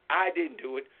 I didn't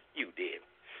do it. You did.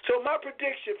 So my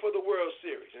prediction for the World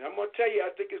Series, and I'm going to tell you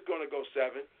I think it's going to go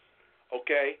 7,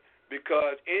 okay,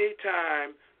 because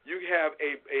anytime you have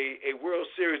a World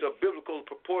Series of biblical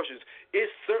proportions. It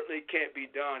certainly can't be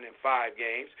done in 5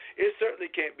 games. It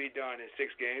certainly can't be done in 6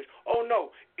 games. Oh,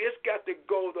 no, it's got to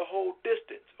go the whole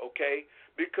distance, okay?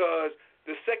 Because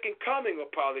the second coming will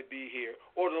probably be here,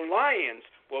 or the Lions,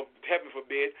 well, heaven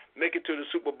forbid, make it to the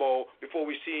Super Bowl before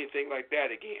we see anything like that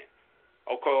again.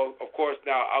 Okay, of course,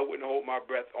 now I wouldn't hold my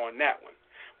breath on that one.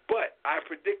 But I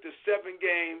predict a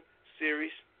 7-game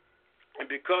series, and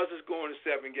because it's going to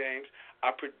 7 games, I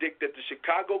predict that the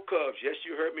Chicago Cubs, yes,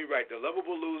 you heard me right, the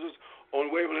lovable losers on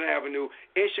Waverly Avenue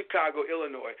in Chicago,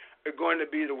 Illinois, are going to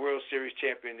be the World Series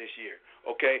champion this year,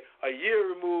 okay? A year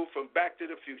removed from Back to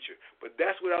the Future. But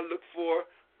that's what I look for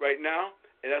right now,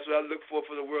 and that's what I look for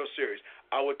the World Series.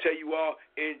 I will tell you all,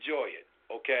 enjoy it,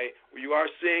 okay? You are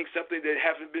seeing something that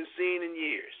hasn't been seen in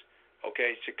years,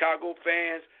 okay? Chicago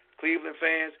fans, Cleveland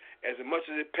fans, as much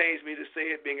as it pains me to say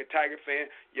it, being a Tiger fan,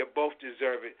 you both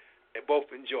deserve it and both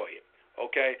enjoy it.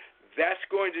 Okay, that's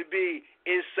going to be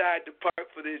Inside the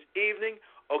Park for this evening.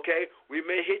 Okay, we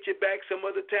may hit you back some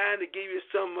other time to give you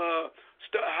some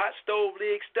hot stove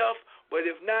league stuff, but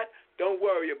if not, don't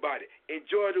worry about it.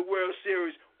 Enjoy the World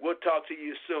Series. We'll talk to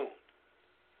you soon.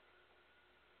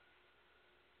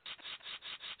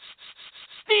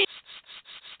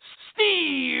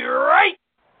 Right.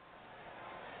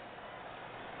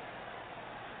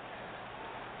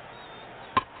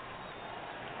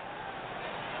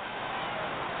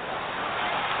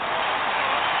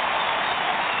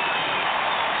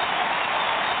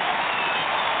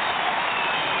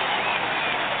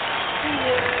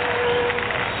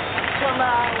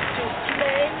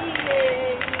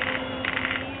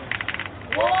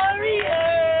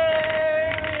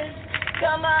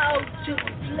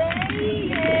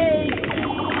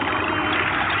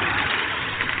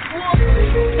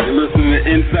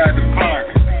 Inside the park.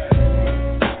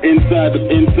 Inside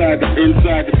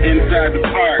the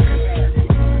park.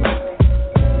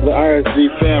 The RSG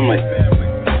family.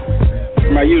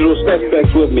 My usual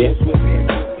suspects with me.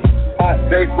 Hot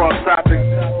baseball topic.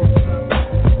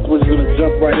 We're just gonna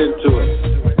jump right into it.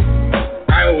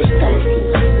 I always tell it.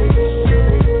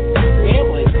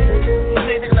 Gambling. You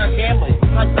say they're not gambling.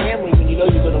 It's not gambling when you know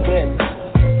you're gonna win.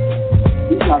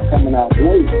 He's not coming out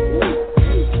late.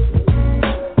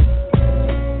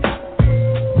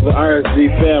 The RSG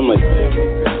family.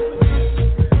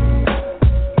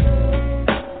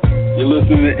 You're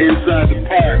listening to Inside the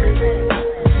Park.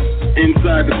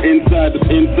 Inside the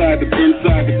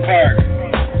park.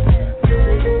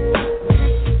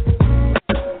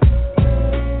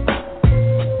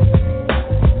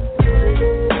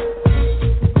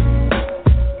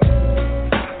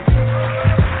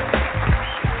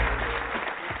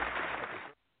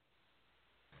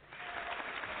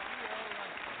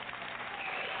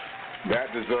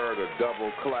 That deserved a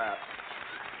double clap.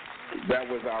 That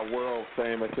was our world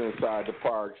famous Inside the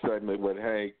Park segment with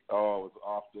Hank. Oh, it was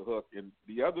off the hook. And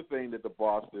the other thing that the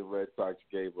Boston Red Sox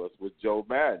gave us was Joe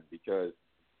Madden, because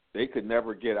they could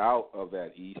never get out of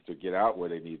that East or get out where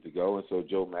they need to go. And so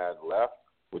Joe Madden left,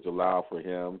 which allowed for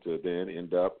him to then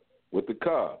end up with the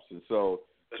Cubs. And so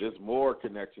there's more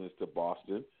connections to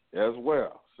Boston as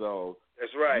well. So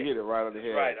that's right. You hit it right on the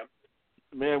head. Right.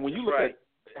 Man, when you look right.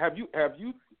 at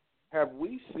have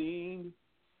we seen,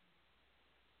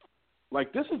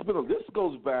 like, this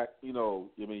goes back, you know,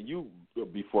 I mean, you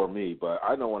before me, but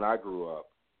I know when I grew up,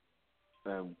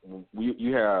 and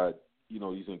you had, you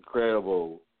know, these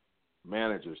incredible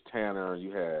managers, Tanner,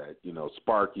 you had, you know,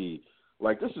 Sparky.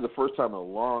 Like, this is the first time in a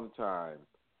long time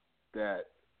that,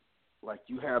 like,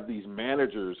 you have these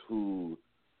managers who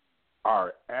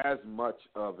are as much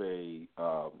of a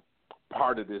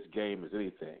part of this game as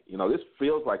anything. You know, this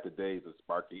feels like the days of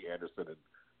Sparky Anderson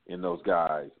and those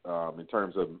guys in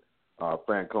terms of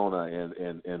Francona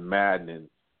and Madden, and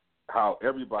how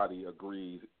everybody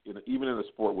agrees, even in a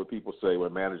sport where people say where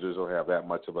managers don't have that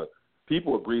much of a –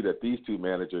 people agree that these two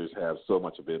managers have so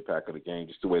much of an impact on the game,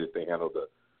 just the way that they handle the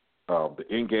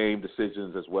in-game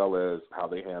decisions as well as how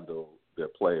they handle their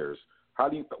players. How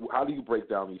do you break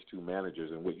down these two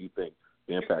managers and what you think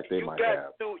the impact they might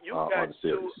have on the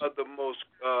series? You got two of the most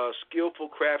skillful,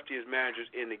 craftiest managers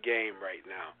in the game right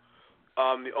now.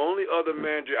 The only other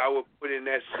manager I would put in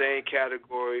that same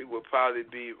category would probably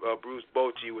be Bruce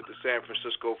Bochy with the San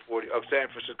Francisco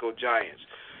Giants.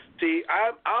 See,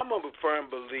 I'm of a firm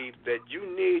belief that you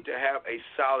need to have a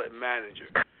solid manager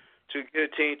to get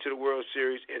a team to the World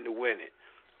Series and to win it.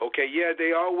 Okay, yeah,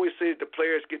 they always say that the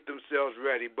players get themselves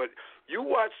ready, but you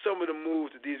watch some of the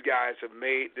moves that these guys have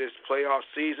made this playoff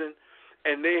season,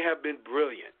 and they have been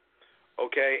brilliant.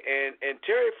 Okay, and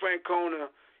Terry Francona,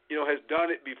 you know, has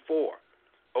done it before.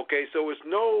 Okay, so it's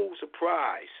no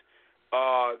surprise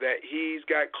that he's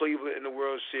got Cleveland in the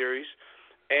World Series,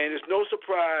 and it's no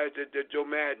surprise that Joe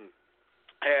Madden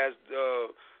has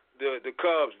the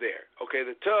Cubs there. Okay,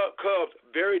 the Cubs,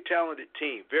 very talented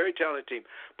team,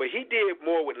 but he did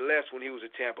more with less when he was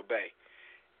at Tampa Bay,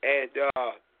 and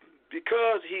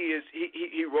because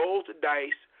he rolls the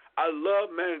dice. I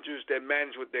love managers that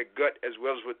manage with their gut as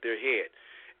well as with their head.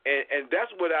 And that's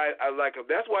what I like.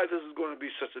 That's why this is going to be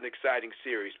such an exciting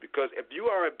series, because if you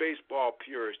are a baseball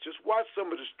purist, just watch some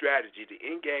of the strategy, the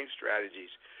in-game strategies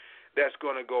that's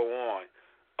going to go on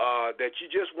that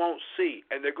you just won't see.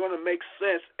 And they're going to make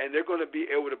sense, and they're going to be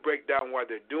able to break down why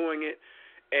they're doing it.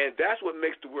 And that's what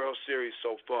makes the World Series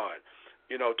so fun,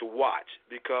 to watch,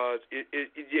 because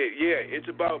it's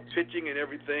about pitching and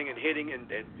everything and hitting and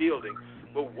fielding.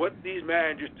 But what these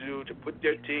managers do to put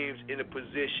their teams in a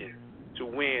position to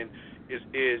win is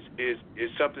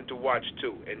something to watch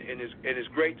too, and it's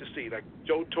great to see. Like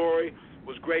Joe Torre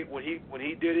was great when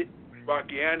he did it.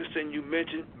 Rocky Anderson, you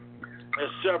mentioned, and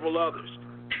several others.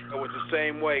 It was the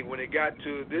same way when it got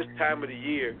to this time of the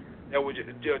year. That was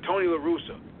Tony La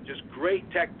Russa, just great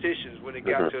tacticians when it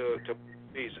got to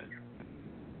season.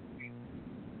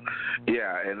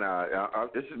 Yeah, and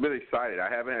this has been exciting. I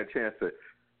haven't had a chance to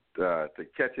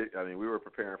catch it. I mean, we were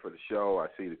preparing for the show. I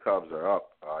see the Cubs are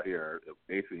up here.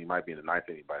 Basically, he might be in the ninth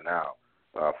inning by now,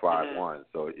 5-1.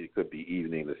 So it could be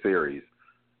evening the series.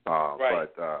 Right.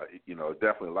 But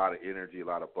definitely a lot of energy, a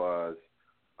lot of buzz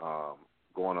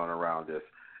going on around this.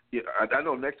 Yeah, I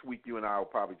know next week you and I will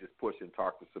probably just push and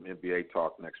talk to some NBA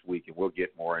talk next week, and we'll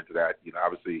get more into that.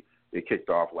 Obviously it kicked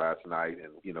off last night,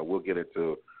 and we'll get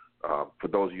into. For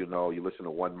those of you who know, you listen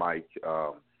to One Mic.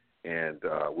 And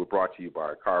we're brought to you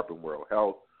by Cub and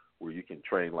Cleveland, where you can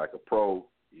train like a pro.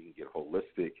 You can get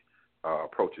holistic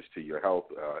approaches to your health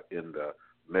in the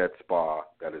med spa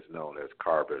that is known as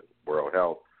Cub and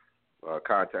Cleveland.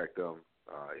 Contact them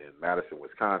in Madison,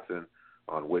 Wisconsin,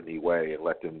 on Whitney Way, and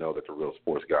let them know that the Real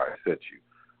Sports Guy sent you.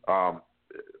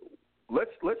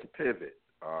 Let's pivot,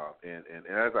 and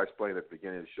as I explained at the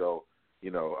beginning of the show,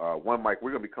 One Mic,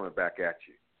 we're going to be coming back at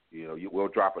you. We'll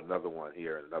drop another one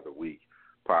here in another week.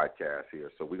 Podcast here,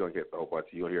 so we're gonna get a whole bunch.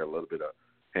 You'll hear a little bit of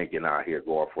Hank and I here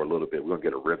go off for a little bit. We're gonna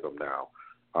get a rhythm now,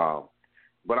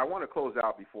 but I want to close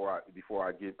out before I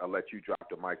let you drop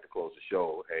the mic to close the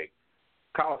show. Hey,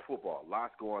 college football,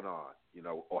 lots going on.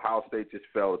 Ohio State just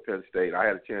fell to Penn State. I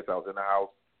had a chance. I was in the house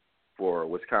for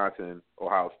Wisconsin,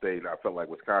 Ohio State. I felt like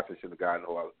Wisconsin should have gotten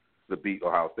to beat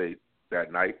Ohio State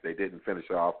that night. They didn't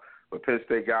finish off, but Penn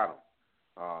State got them.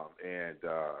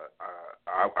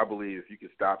 I believe if you can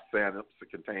stop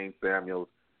contain Samuels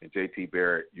and J.T.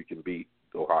 Barrett, you can beat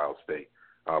Ohio State.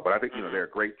 But I think they're a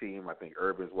great team. I think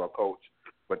Urban's well coached.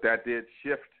 But that did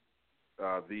shift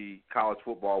the college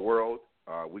football world.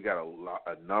 We got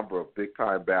a number of big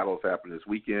time battles happening this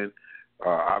weekend.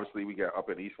 Obviously, we got up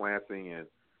in East Lansing, and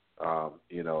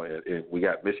and we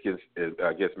got Michigan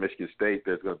against Michigan State.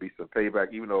 There's going to be some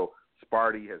payback, even though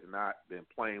Sparty has not been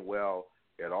playing well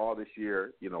at all this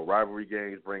year. Rivalry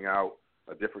games bring out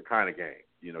a different kind of game.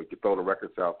 You can throw the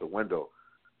records out the window.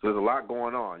 So there's a lot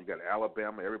going on. You got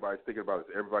Alabama. Everybody's thinking about it.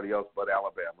 Everybody else but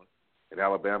Alabama. And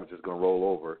Alabama's just going to roll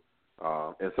over.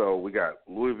 And so we got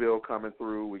Louisville coming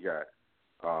through. We got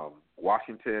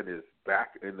Washington is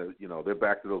back in the, they're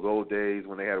back to those old days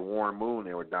when they had Warren Moon.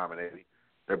 They were dominating.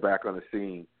 They're back on the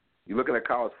scene. You're looking at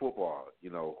college football.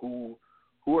 Who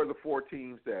are the four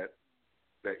teams that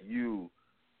you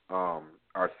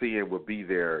are seeing will be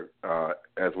there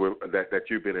that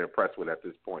you've been impressed with at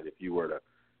this point? If you were to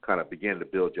kind of begin to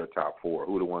build your top four,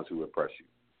 who are the ones who impress you?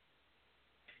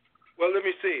 Well, let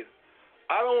me see.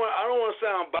 I don't want to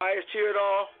sound biased here at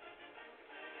all,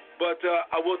 but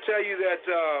I will tell you that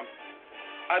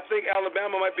I think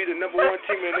Alabama might be the number one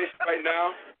team in the nation right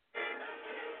now.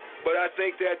 But I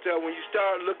think that when you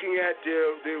start looking at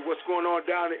what's going on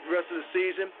down the rest of the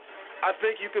season, I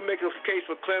think you can make a case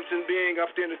for Clemson being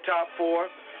up there in the top four.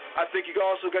 I think you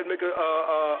also got to make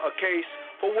a case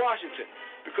for Washington,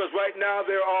 because right now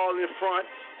they're all in front,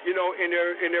 in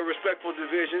their respectful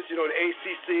divisions, the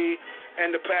ACC and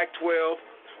the Pac-12.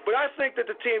 But I think that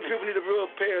the team people need to really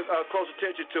pay close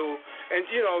attention to, and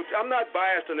I'm not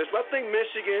biased on this, but I think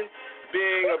Michigan,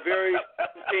 being a very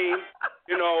team,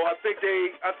 I think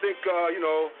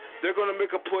they're going to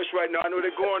make a push right now. I know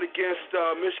they're going against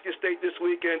Michigan State this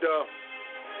weekend.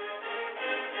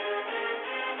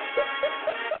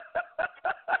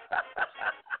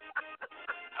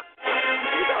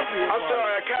 I'm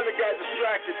sorry, I kind of got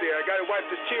distracted there. I got to wipe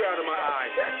the tear out of my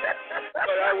eye.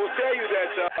 But I will tell you that,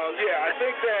 I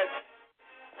think that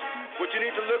what you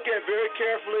need to look at very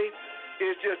carefully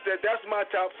is just that's my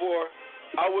top four.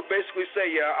 I would basically say,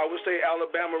 I would say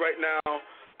Alabama right now.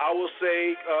 I will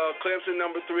say Clemson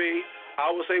number 3.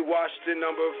 I will say Washington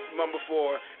number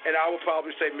 4, and I will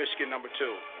probably say Michigan number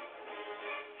 2.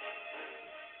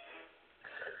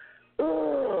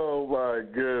 Oh my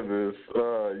goodness!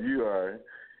 You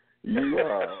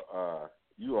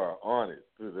are on it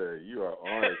today. You are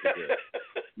on it today,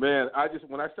 man.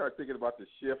 When I start thinking about the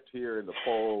shift here in the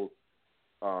polls,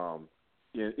 and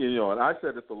I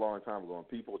said this a long time ago, and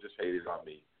people just hated on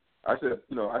me. I said,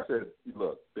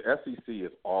 look, the SEC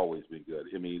has always been good.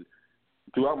 I mean,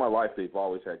 throughout my life, they've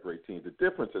always had great teams. The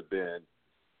difference has been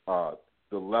the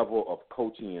level of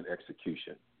coaching and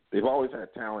execution. They've always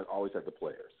had talent, always had the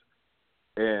players.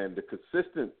 And the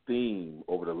consistent theme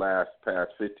over the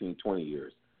past 15, 20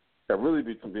 years have really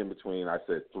been between, I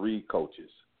said, 3 coaches,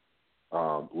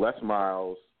 Les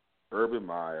Miles, Urban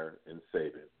Meyer, and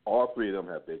Saban. All 3 of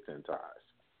them have Big Ten ties.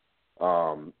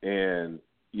 And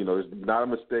there's not a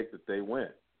mistake that they win.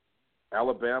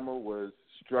 Alabama was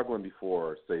struggling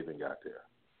before Saban got there.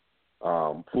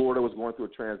 Florida was going through a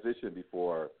transition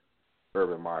before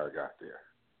Urban Meyer got there.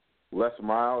 Les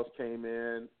Miles came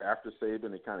in after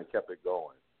Saban and kind of kept it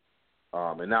going.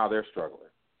 And now they're struggling.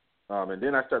 And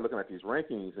then I start looking at these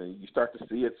rankings, and you start to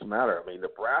see it's matter. I mean,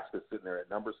 Nebraska's sitting there at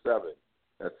number 7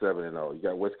 at 7-0. You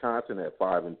got Wisconsin at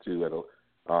 5-2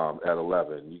 at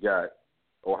 11. You got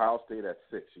Ohio State at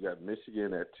 6. You got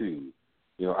Michigan at 2.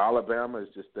 Alabama is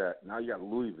just that. Now you got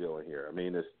Louisville in here. I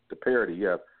mean, it's the parity.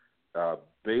 You have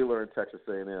Baylor and Texas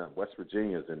A&M. West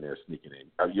Virginia's in there sneaking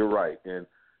in. You're right. And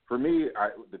for me,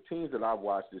 the teams that I've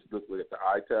watched just look at the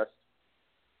eye test.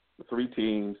 The 3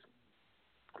 teams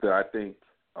that I think,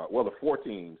 the 4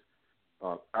 teams.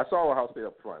 I saw Ohio State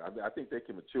up front. I think they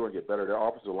can mature and get better. Their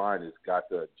offensive line has got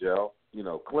to gel.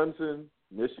 Clemson,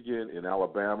 Michigan, and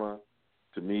Alabama,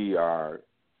 to me, are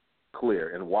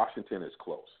clear, and Washington is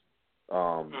close.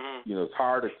 It's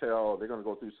hard to tell. They're going to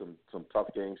go through some tough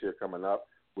games here coming up.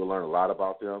 We'll learn a lot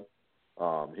about them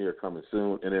here coming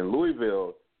soon. And then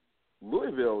Louisville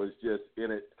is just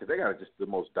in it because they got just the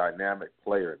most dynamic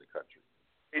player in the country.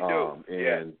 They do.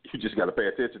 And you just got to pay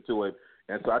attention to him.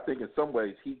 And so I think in some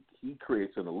ways he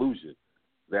creates an illusion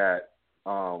that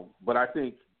but I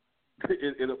think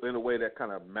in a way that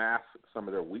kind of masks some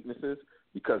of their weaknesses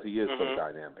because he is so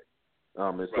dynamic.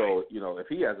 And so, if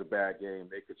he has a bad game,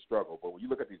 they could struggle. But when you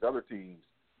look at these other teams,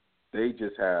 they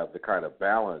just have the kind of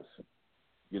balance.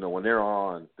 When they're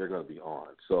on, they're going to be on.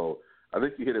 So I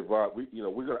think you hit it, Bob.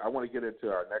 I want to get into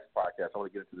our next podcast. I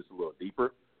want to get into this a little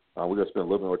deeper. We're going to spend a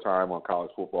little bit more time on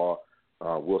college football.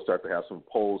 We'll start to have some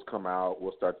polls come out.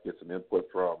 We'll start to get some input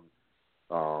from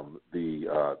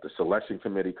the selection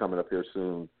committee coming up here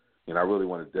soon. And I really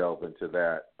want to delve into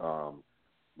that.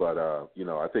 But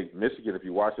I think Michigan, if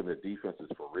you watch them, their defense is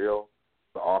for real.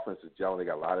 The offense is gelling. They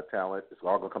got a lot of talent. It's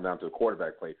all going to come down to the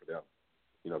quarterback play for them.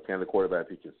 Can the quarterback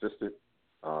be consistent?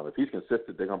 If he's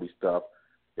consistent, they're going to be stuffed.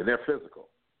 And they're physical.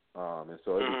 And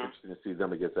so it'll be interesting to see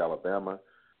them against Alabama.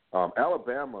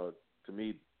 Alabama, to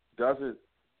me, doesn't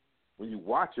 – when you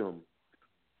watch them,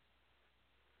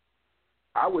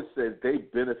 I would say they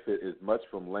benefit as much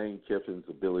from Lane Kiffin's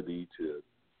ability to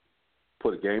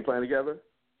put a game plan together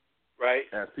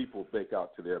as people bake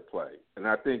out to their play. And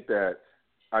I think that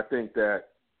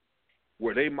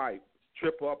where they might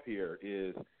trip up here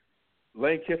is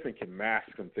Lane Kiffin can mask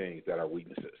some things that are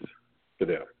weaknesses for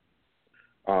them.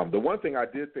 The one thing I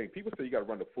did think, people say you got to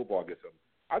run the football against them.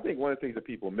 I think one of the things that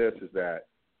people miss is that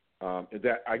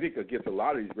I think against a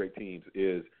lot of these great teams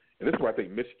is, and this is where I think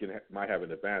Michigan might have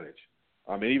an advantage,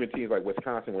 and even teams like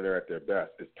Wisconsin when they're at their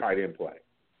best, is tight end play.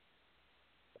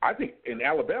 I think, and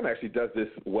Alabama actually does this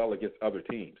well against other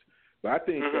teams. But I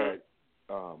think that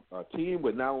a team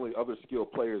with not only other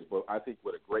skilled players, but I think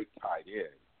with a great tight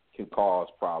end can cause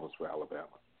problems for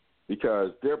Alabama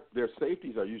because their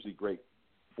safeties are usually great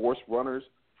force runners.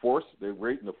 They're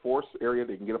great in the force area.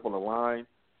 They can get up on the line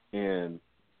and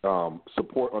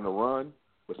support on the run,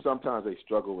 but sometimes they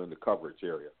struggle in the coverage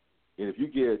area. And if you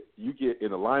get,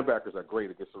 and the linebackers are great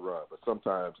against the run, but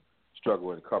sometimes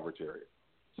struggle in the coverage area.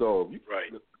 So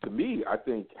to me, I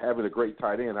think having a great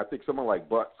tight end, I think someone like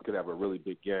Butts could have a really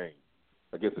big game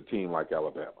against a team like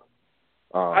Alabama.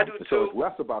 I do too. So it's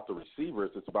less about the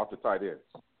receivers; it's about the tight ends.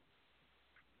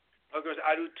 I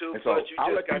do too. And so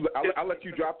I'll let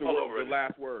you drop the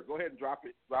last word. Go ahead and drop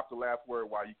the last word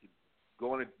while you can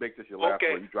go in and make this your last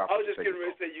word. You drop I was just getting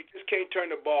ready to say you just can't turn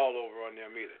the ball over on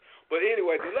them either. But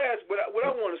anyway, what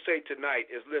I want to say tonight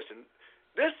is, listen,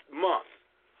 this month,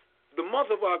 the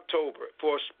month of October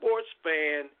for a sports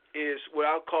fan is what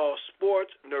I call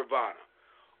sports nirvana.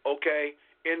 Okay,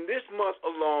 and this month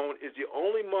alone is the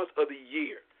only month of the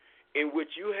year in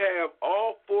which you have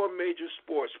all four major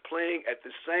sports playing at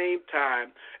the same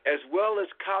time, as well as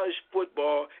college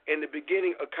football and the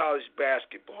beginning of college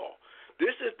basketball.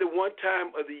 This is the one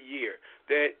time of the year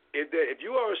that if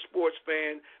you are a sports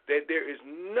fan, that there is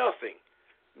nothing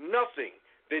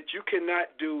that you cannot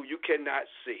do, you cannot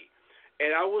see.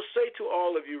 And I will say to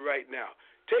all of you right now,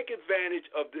 take advantage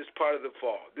of this part of the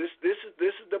fall. This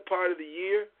is the part of the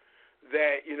year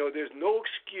that, there's no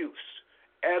excuse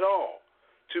at all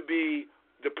to be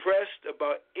depressed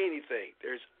about anything.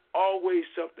 There's always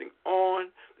something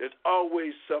on. There's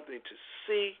always something to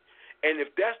see. And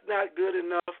if that's not good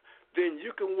enough, then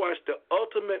you can watch the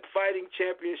ultimate fighting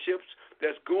championships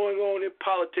that's going on in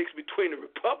politics between the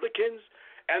Republicans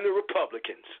and the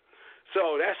Republicans.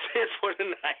 So that's it for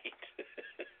tonight.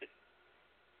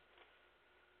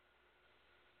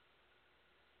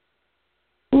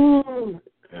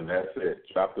 And that's it.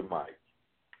 Drop the mic.